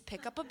 You can just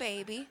pick up a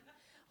baby,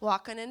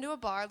 walk on into a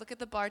bar, look at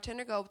the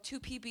bartender, go,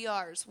 2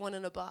 PBRs, 1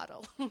 in a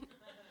bottle.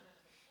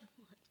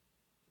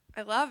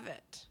 I love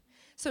it.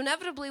 So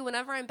inevitably,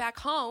 whenever I'm back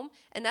home,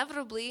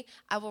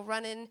 I will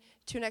run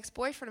into an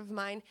ex-boyfriend of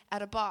mine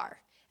at a bar.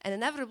 And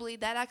inevitably,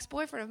 that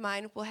ex-boyfriend of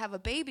mine will have a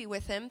baby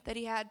with him that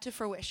he had to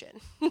fruition.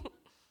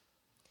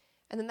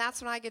 And then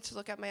that's when I get to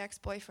look at my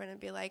ex-boyfriend and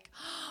be like,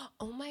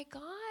 oh, my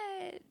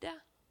God,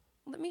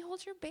 let me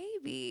hold your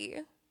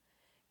baby.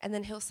 And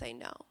then he'll say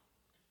no.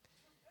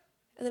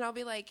 And then I'll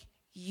be like,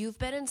 you've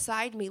been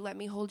inside me. Let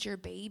me hold your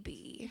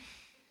baby.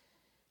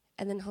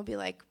 And then he'll be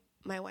like,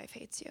 my wife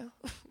hates you.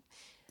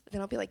 Then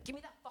I'll be like, give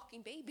me that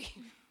fucking baby.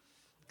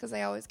 Because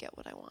I always get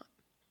what I want.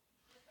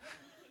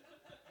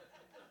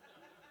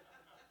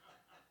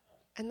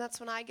 And that's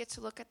when I get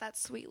to look at that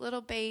sweet little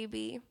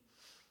baby,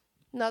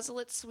 nuzzle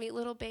its sweet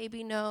little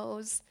baby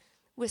nose,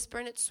 whisper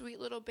in its sweet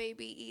little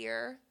baby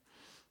ear,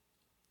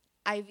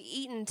 I've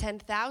eaten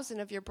 10,000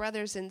 of your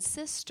brothers and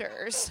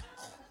sisters.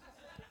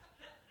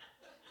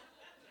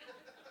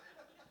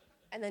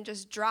 And then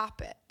just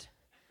drop it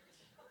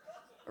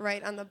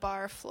right on the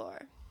bar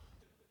floor.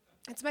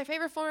 It's my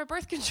favorite form of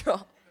birth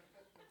control.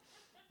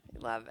 I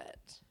love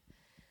it.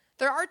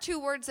 There are 2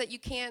 words that you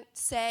can't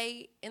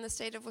say in the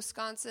state of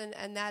Wisconsin,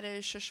 and that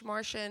is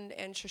shushmarshin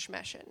and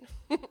shushmeshin.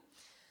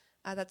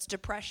 That's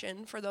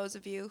depression for those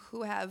of you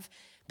who have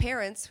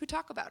parents who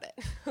talk about it.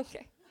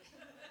 Okay.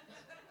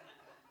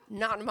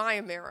 Not in my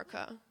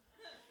America.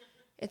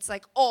 It's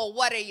like, oh,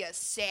 what are you,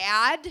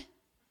 sad?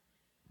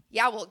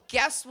 Yeah, well,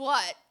 guess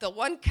what? The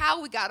one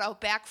cow we got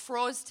out back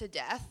froze to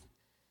death.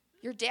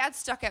 Your dad's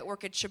stuck at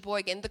work at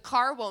Sheboygan. The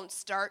car won't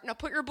start. Now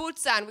put your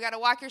boots on. We got to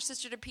walk your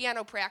sister to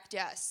piano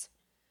practice.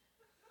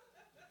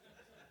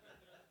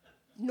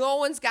 No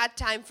one's got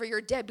time for your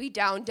Debbie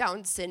Down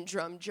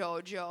syndrome,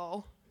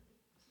 JoJo.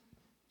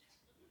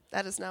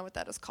 That is not what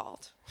that is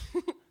called.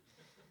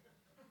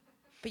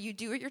 But you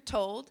do what you're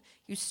told.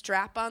 You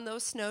strap on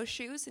those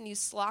snowshoes and you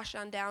slosh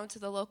on down to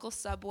the local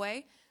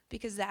Subway.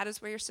 because that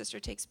is where your sister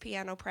takes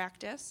piano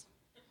practice.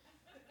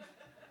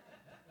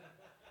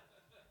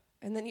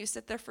 And then you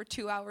sit there for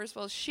 2 hours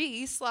while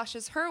she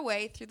sloshes her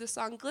way through the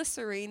song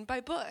Glycerine by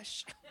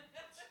Bush.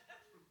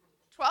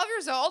 12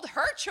 years old,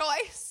 her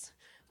choice.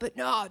 But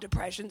no,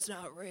 depression's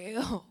not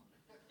real.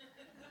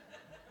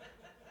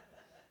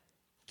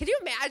 Can you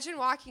imagine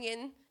walking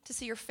in to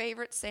see your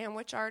favorite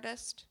sandwich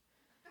artist?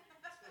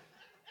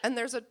 And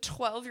there's a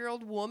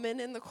 12-year-old woman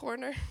in the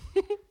corner.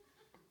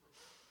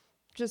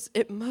 Just,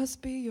 it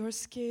must be your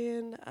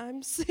skin,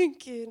 I'm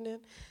sinking. And,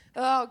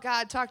 oh,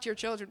 God, talk to your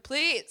children,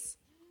 please.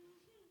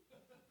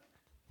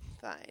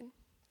 Fine.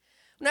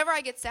 Whenever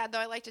I get sad, though,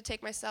 I like to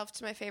take myself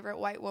to my favorite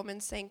white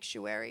woman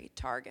sanctuary,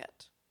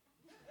 Target.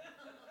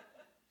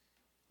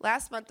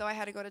 Last month, though, I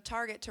had to go to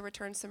Target to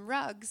return some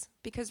rugs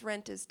because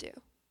rent is due.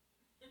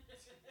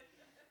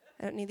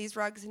 I don't need these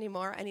rugs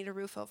anymore. I need a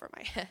roof over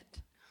my head.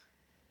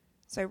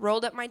 So I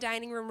rolled up my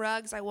dining room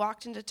rugs. I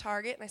walked into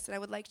Target, and I said, I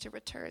would like to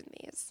return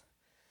these.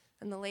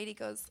 And the lady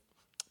goes,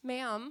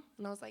 ma'am.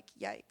 And I was like,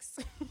 yikes.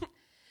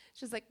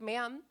 She's like,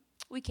 ma'am,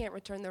 we can't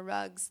return the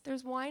rugs.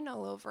 There's wine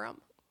all over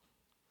them.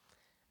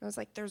 I was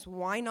like, there's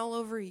wine all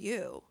over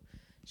you.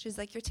 She's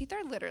like, your teeth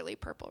are literally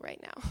purple right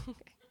now.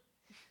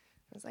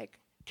 I was like,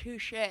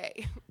 touche.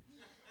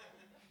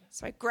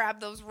 So I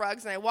grabbed those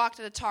rugs and I walked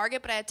to the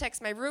Target, but I had to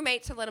text my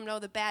roommate to let him know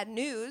the bad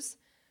news.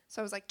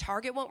 So I was like,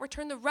 Target won't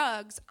return the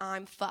rugs.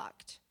 I'm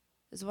fucked,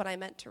 is what I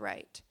meant to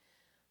write.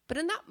 But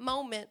in that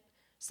moment,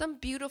 some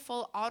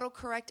beautiful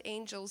autocorrect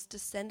angels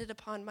descended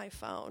upon my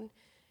phone.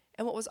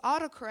 And what was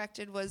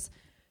autocorrected was,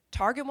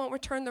 Target won't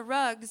return the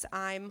rugs.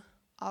 I'm,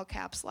 all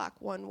caps lock,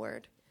 one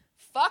word,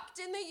 fucked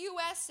in the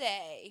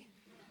USA.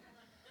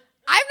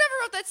 I've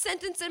never wrote that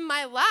sentence in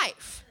my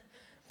life.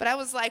 But I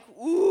was like,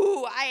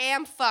 ooh, I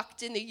am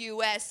fucked in the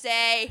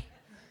USA.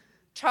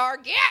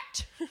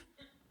 Target.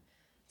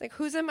 Like,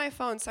 who's in my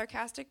phone?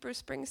 Sarcastic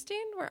Bruce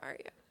Springsteen? Where are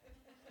you?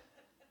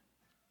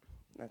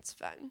 That's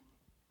fun.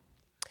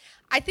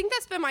 I think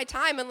that's been my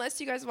time,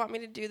 unless you guys want me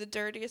to do the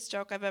dirtiest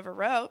joke I've ever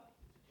wrote.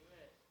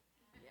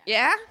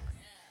 Yeah?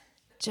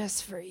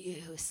 Just for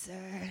you,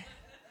 sir.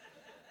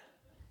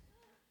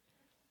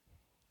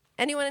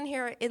 Anyone in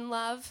here in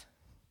love?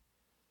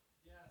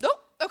 Nope.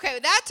 Okay,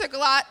 that took a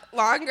lot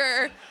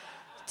longer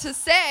to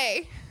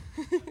say.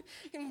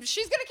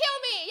 She's going to kill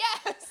me,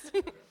 yes.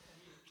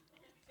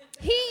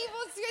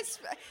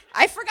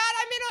 I forgot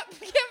I'm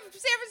in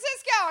San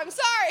Francisco. I'm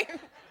sorry.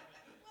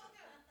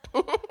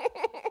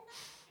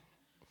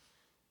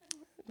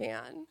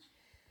 Man.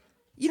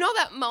 You know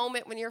that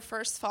moment when you're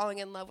first falling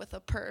in love with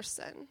a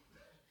person?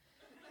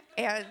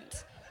 And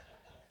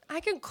I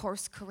can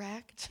course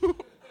correct.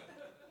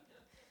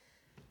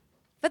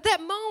 But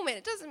that moment,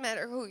 it doesn't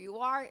matter who you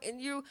are,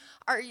 and you're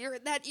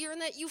in that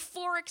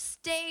euphoric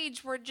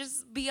stage where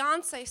just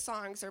Beyonce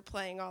songs are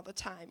playing all the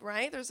time,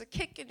 right? There's a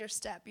kick in your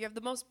step. You have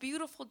the most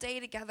beautiful day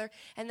together,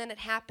 and then it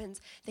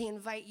happens. They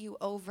invite you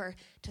over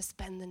to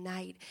spend the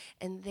night,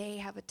 and they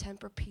have a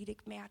Tempur-Pedic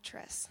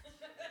mattress.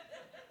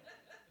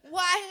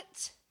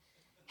 What?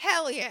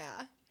 Hell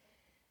yeah.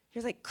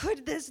 You're like,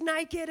 could this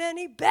night get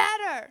any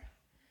better?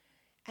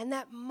 And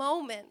that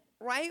moment,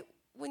 right,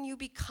 when you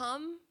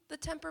become the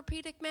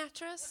Tempur-Pedic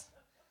mattress,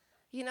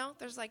 you know,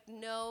 there's like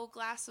no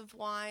glass of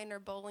wine or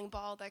bowling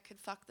ball that could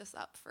fuck this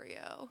up for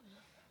you.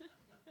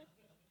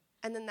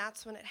 And then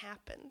that's when it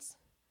happens.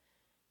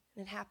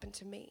 And it happened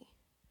to me.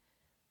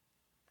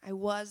 I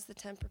was the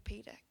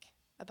Tempur-Pedic,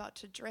 about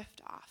to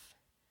drift off.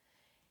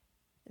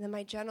 And then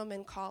my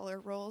gentleman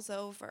caller rolls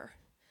over,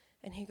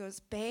 and he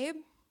goes, babe,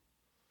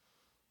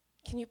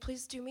 can you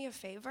please do me a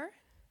favor?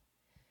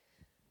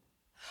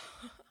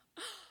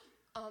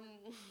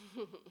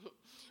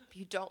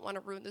 You don't want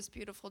to ruin this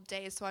beautiful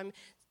day, so I'm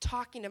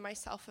talking to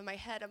myself in my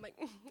head. I'm like,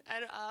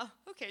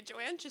 okay,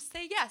 Joanne, just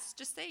say yes.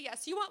 Just say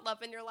yes. You want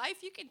love in your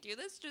life? You can do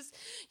this.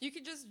 You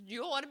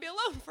don't want to be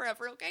alone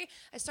forever, okay?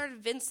 I started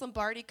Vince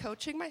Lombardi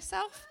coaching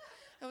myself.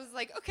 I was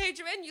like, okay,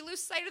 Joanne, you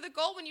lose sight of the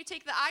goal when you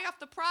take the eye off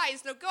the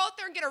prize. Now go out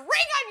there and get a ring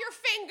on your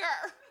finger.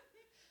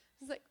 I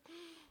was like,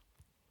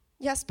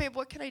 yes, babe,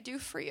 what can I do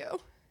for you?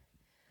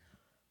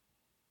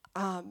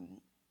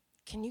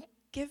 Can you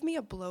give me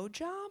a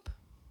blowjob?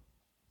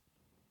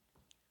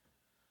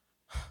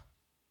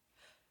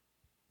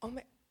 Oh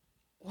my,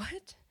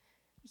 what?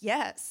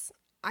 Yes.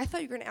 I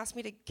thought you were going to ask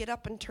me to get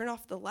up and turn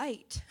off the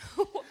light.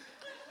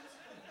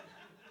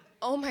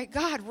 Oh my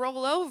God,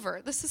 roll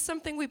over. This is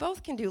something we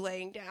both can do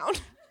laying down.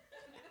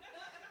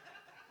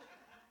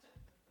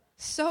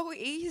 So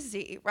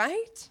easy,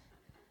 right?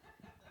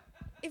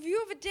 If you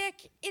have a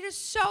dick, it is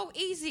so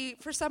easy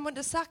for someone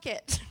to suck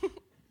it.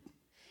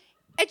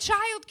 A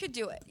child could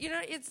do it. You know,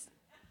 I'm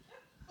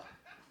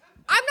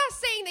not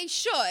saying they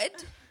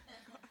should,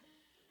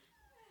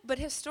 but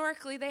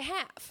historically they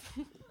have.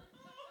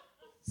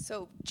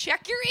 So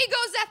check your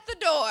egos at the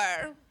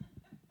door.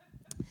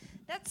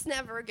 That's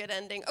never a good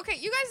ending. Okay,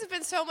 you guys have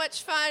been so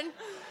much fun.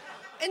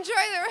 Enjoy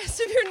the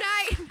rest of your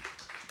night.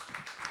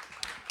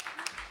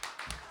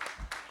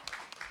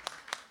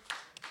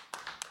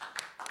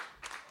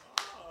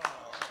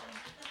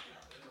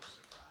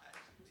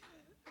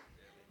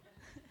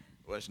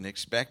 Wasn't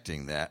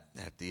expecting that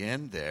at the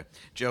end there.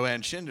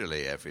 Joanne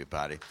Schinderly,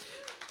 everybody.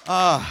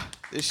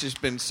 This has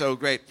been so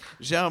great.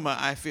 Zelma,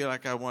 I feel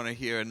like I want to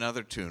hear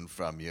another tune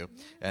from you,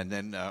 and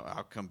then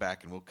I'll come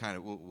back and we'll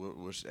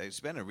it's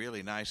been a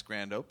really nice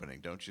grand opening,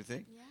 don't you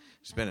think? Yeah.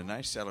 It's been a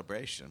nice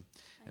celebration,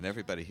 and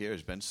everybody here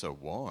has been so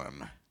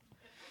warm.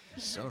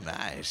 So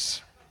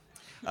nice.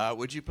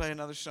 Would you play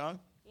another song?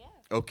 Yeah.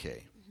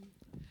 Okay.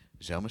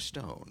 Zelma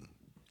Stone.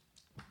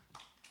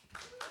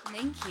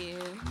 Thank you.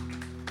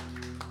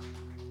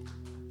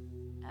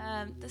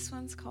 This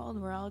one's called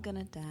We're All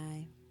Gonna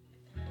Die.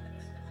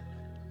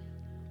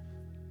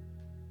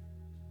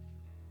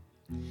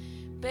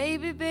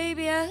 Baby,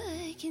 baby,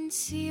 I can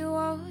see you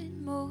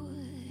want more.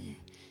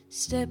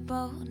 Step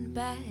on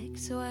back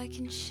so I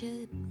can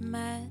shut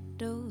my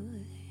door.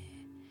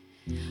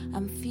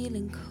 I'm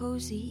feeling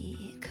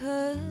cozy,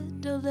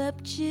 cuddled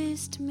up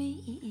just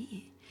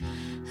me.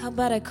 How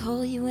about I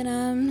call you when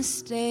I'm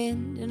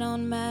standing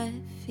on my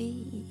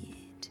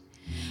feet?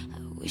 I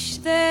wish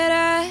that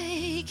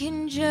I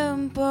can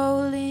jump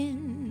all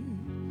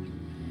in.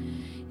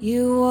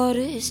 Your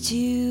water's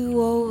too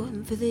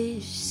warm for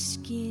this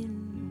skin.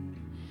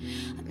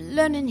 I'm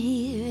learning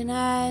here and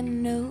I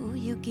know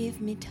you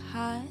give me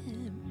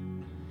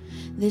time.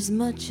 There's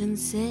much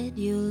unsaid,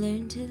 you'll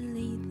learn to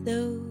lead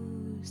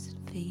those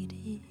that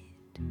faded.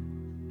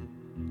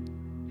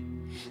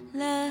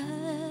 Lines,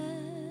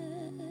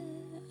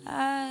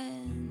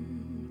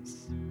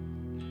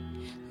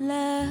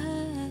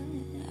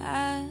 lines,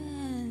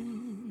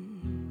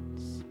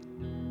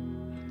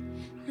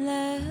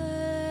 lines,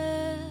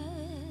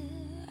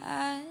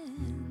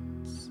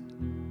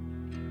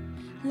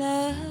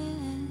 lines.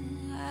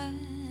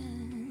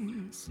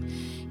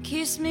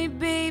 Kiss me,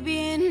 baby,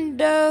 and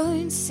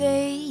don't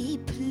say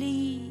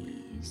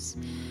please.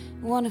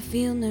 Wanna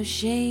feel no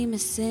shame, a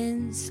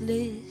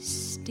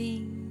senseless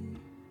sting.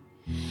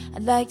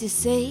 I'd like to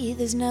say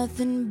there's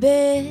nothing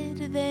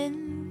better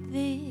than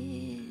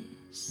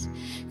this.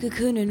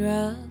 Cocoon and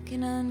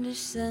rockin' under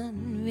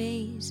sun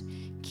rays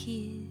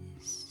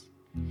kiss.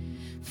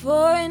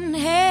 Foreign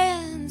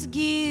hands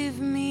give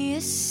me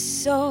a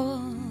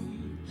song.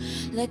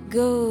 Let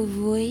go of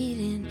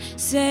waiting,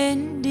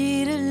 send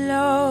it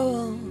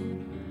along.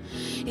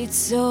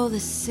 It's all the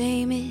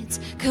same, it's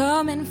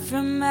coming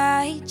from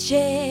my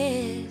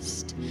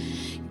chest.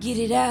 Get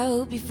it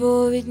out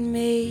before it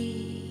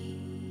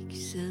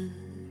makes a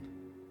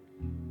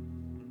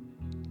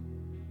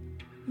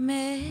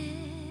mess.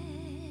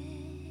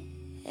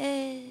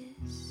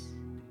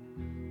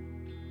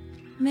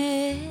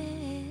 Mess.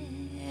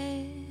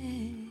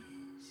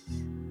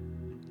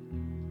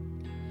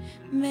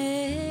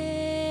 Mess.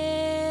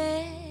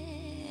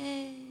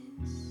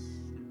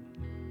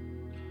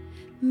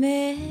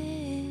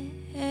 Mess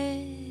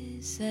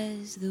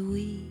as the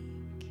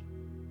week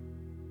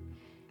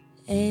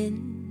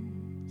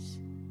ends.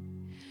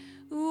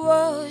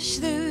 Wash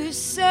through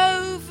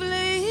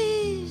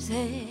selfless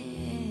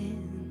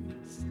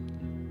hands.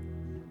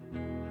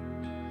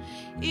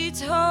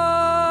 It's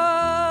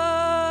hard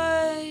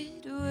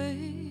work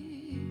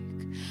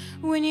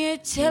when you're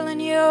telling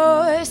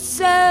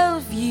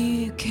yourself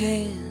you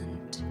can't.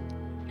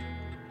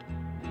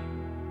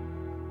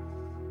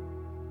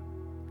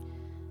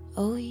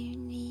 All you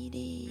need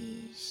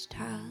is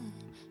time.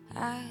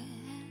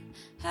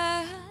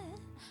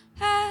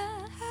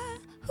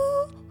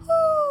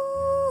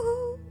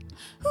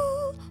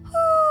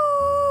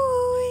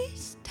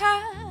 It's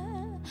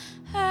time.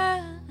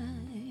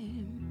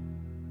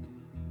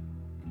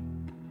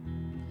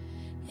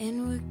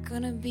 And we're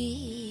gonna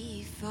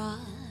be fine.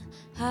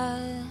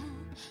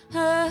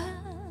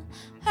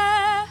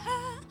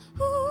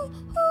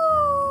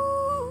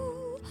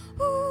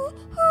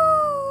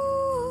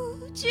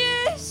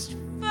 Just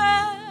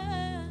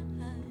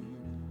fine.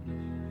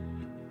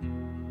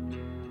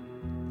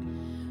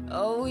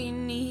 All we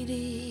need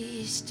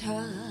is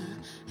time.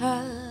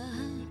 But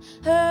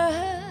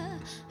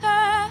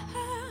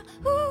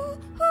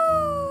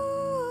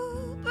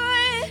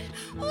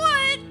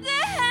what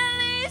the hell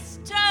is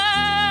time?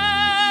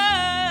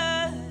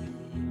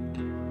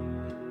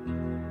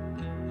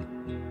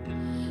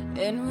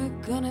 And we're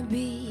gonna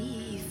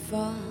be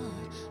fine.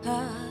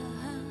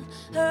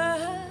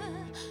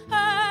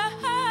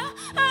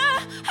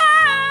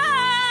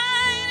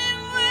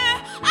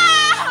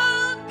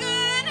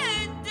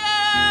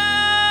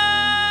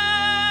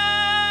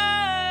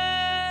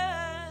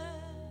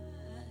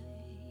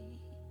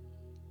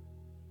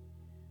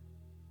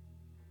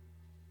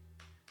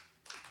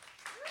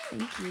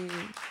 Thank you.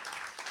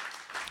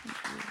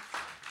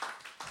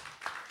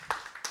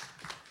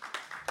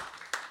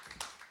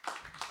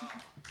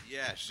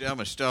 Yes,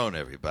 Zelma Stone,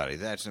 everybody.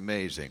 That's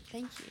amazing.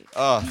 Thank you.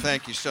 Oh,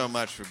 thank you so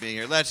much for being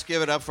here. Let's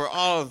give it up for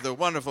all of the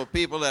wonderful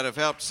people that have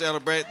helped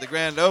celebrate the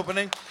grand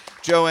opening.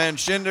 Joanne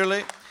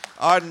Schinderly,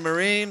 Arden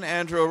Marine,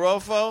 Andrew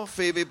Rolfo,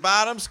 Phoebe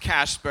Bottoms,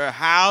 Casper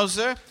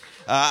Hauser.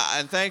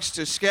 And thanks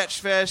to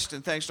Sketchfest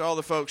and thanks to all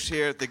the folks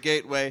here at the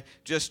Gateway.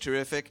 Just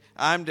terrific.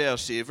 I'm Dale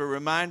Seaver,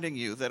 reminding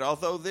you that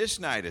although this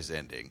night is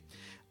ending,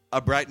 a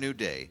bright new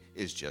day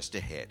is just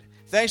ahead.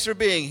 Thanks for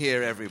being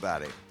here,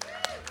 everybody.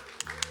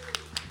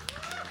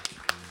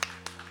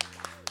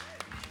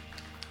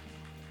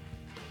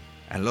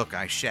 And look,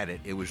 I said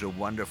it. It was a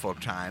wonderful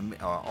time,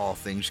 all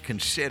things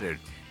considered.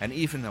 And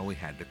even though we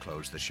had to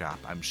close the shop,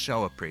 I'm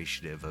so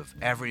appreciative of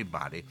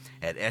everybody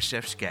at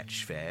SF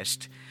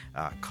Sketchfest,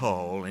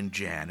 Cole and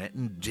Janet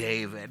and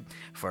David,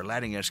 for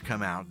letting us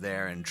come out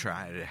there and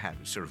try to have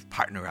sort of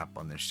partner up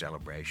on this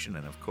celebration.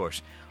 And of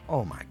course,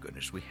 oh my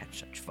goodness, we had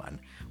such fun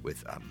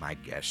with my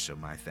guests. So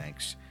my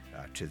thanks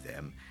to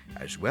them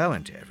as well,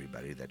 and to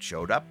everybody that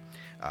showed up.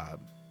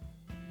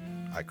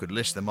 I could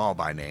list them all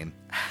by name.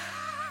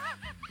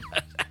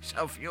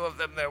 So few of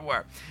them there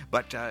were,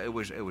 but it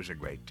was a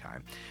great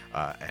time,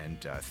 and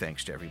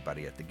thanks to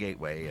everybody at the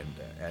Gateway and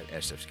at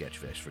SF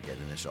Sketchfest for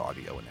getting this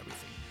audio and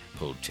everything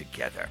pulled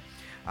together.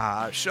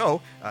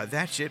 So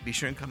that's it. Be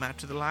sure and come out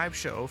to the live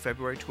show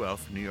February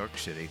 12th, New York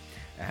City,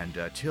 and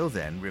till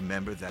then,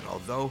 remember that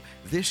although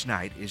this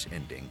night is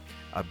ending,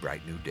 a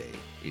bright new day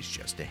is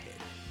just ahead.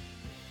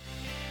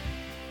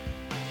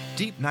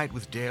 Deep Night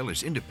with Dale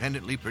is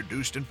independently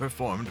produced and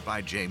performed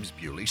by James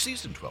Bewley.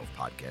 Season 12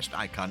 podcast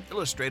icon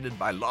illustrated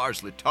by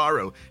Lars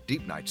Litaro.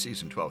 Deep Night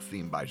Season 12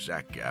 theme by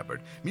Zach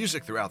Gabbard.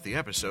 Music throughout the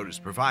episode is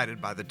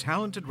provided by the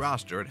talented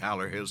roster at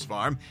Howler Hills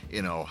Farm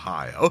in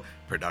Ohio.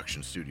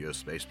 Production studio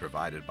space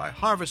provided by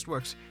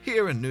Harvestworks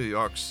here in New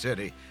York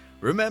City.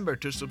 Remember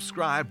to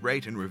subscribe,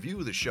 rate, and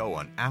review the show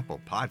on Apple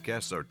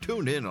Podcasts or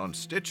tune in on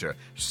Stitcher,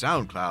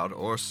 SoundCloud,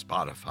 or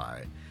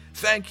Spotify.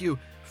 Thank you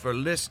for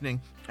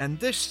listening, and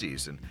this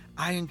season,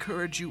 I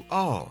encourage you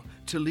all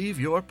to leave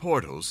your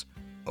portals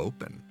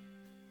open.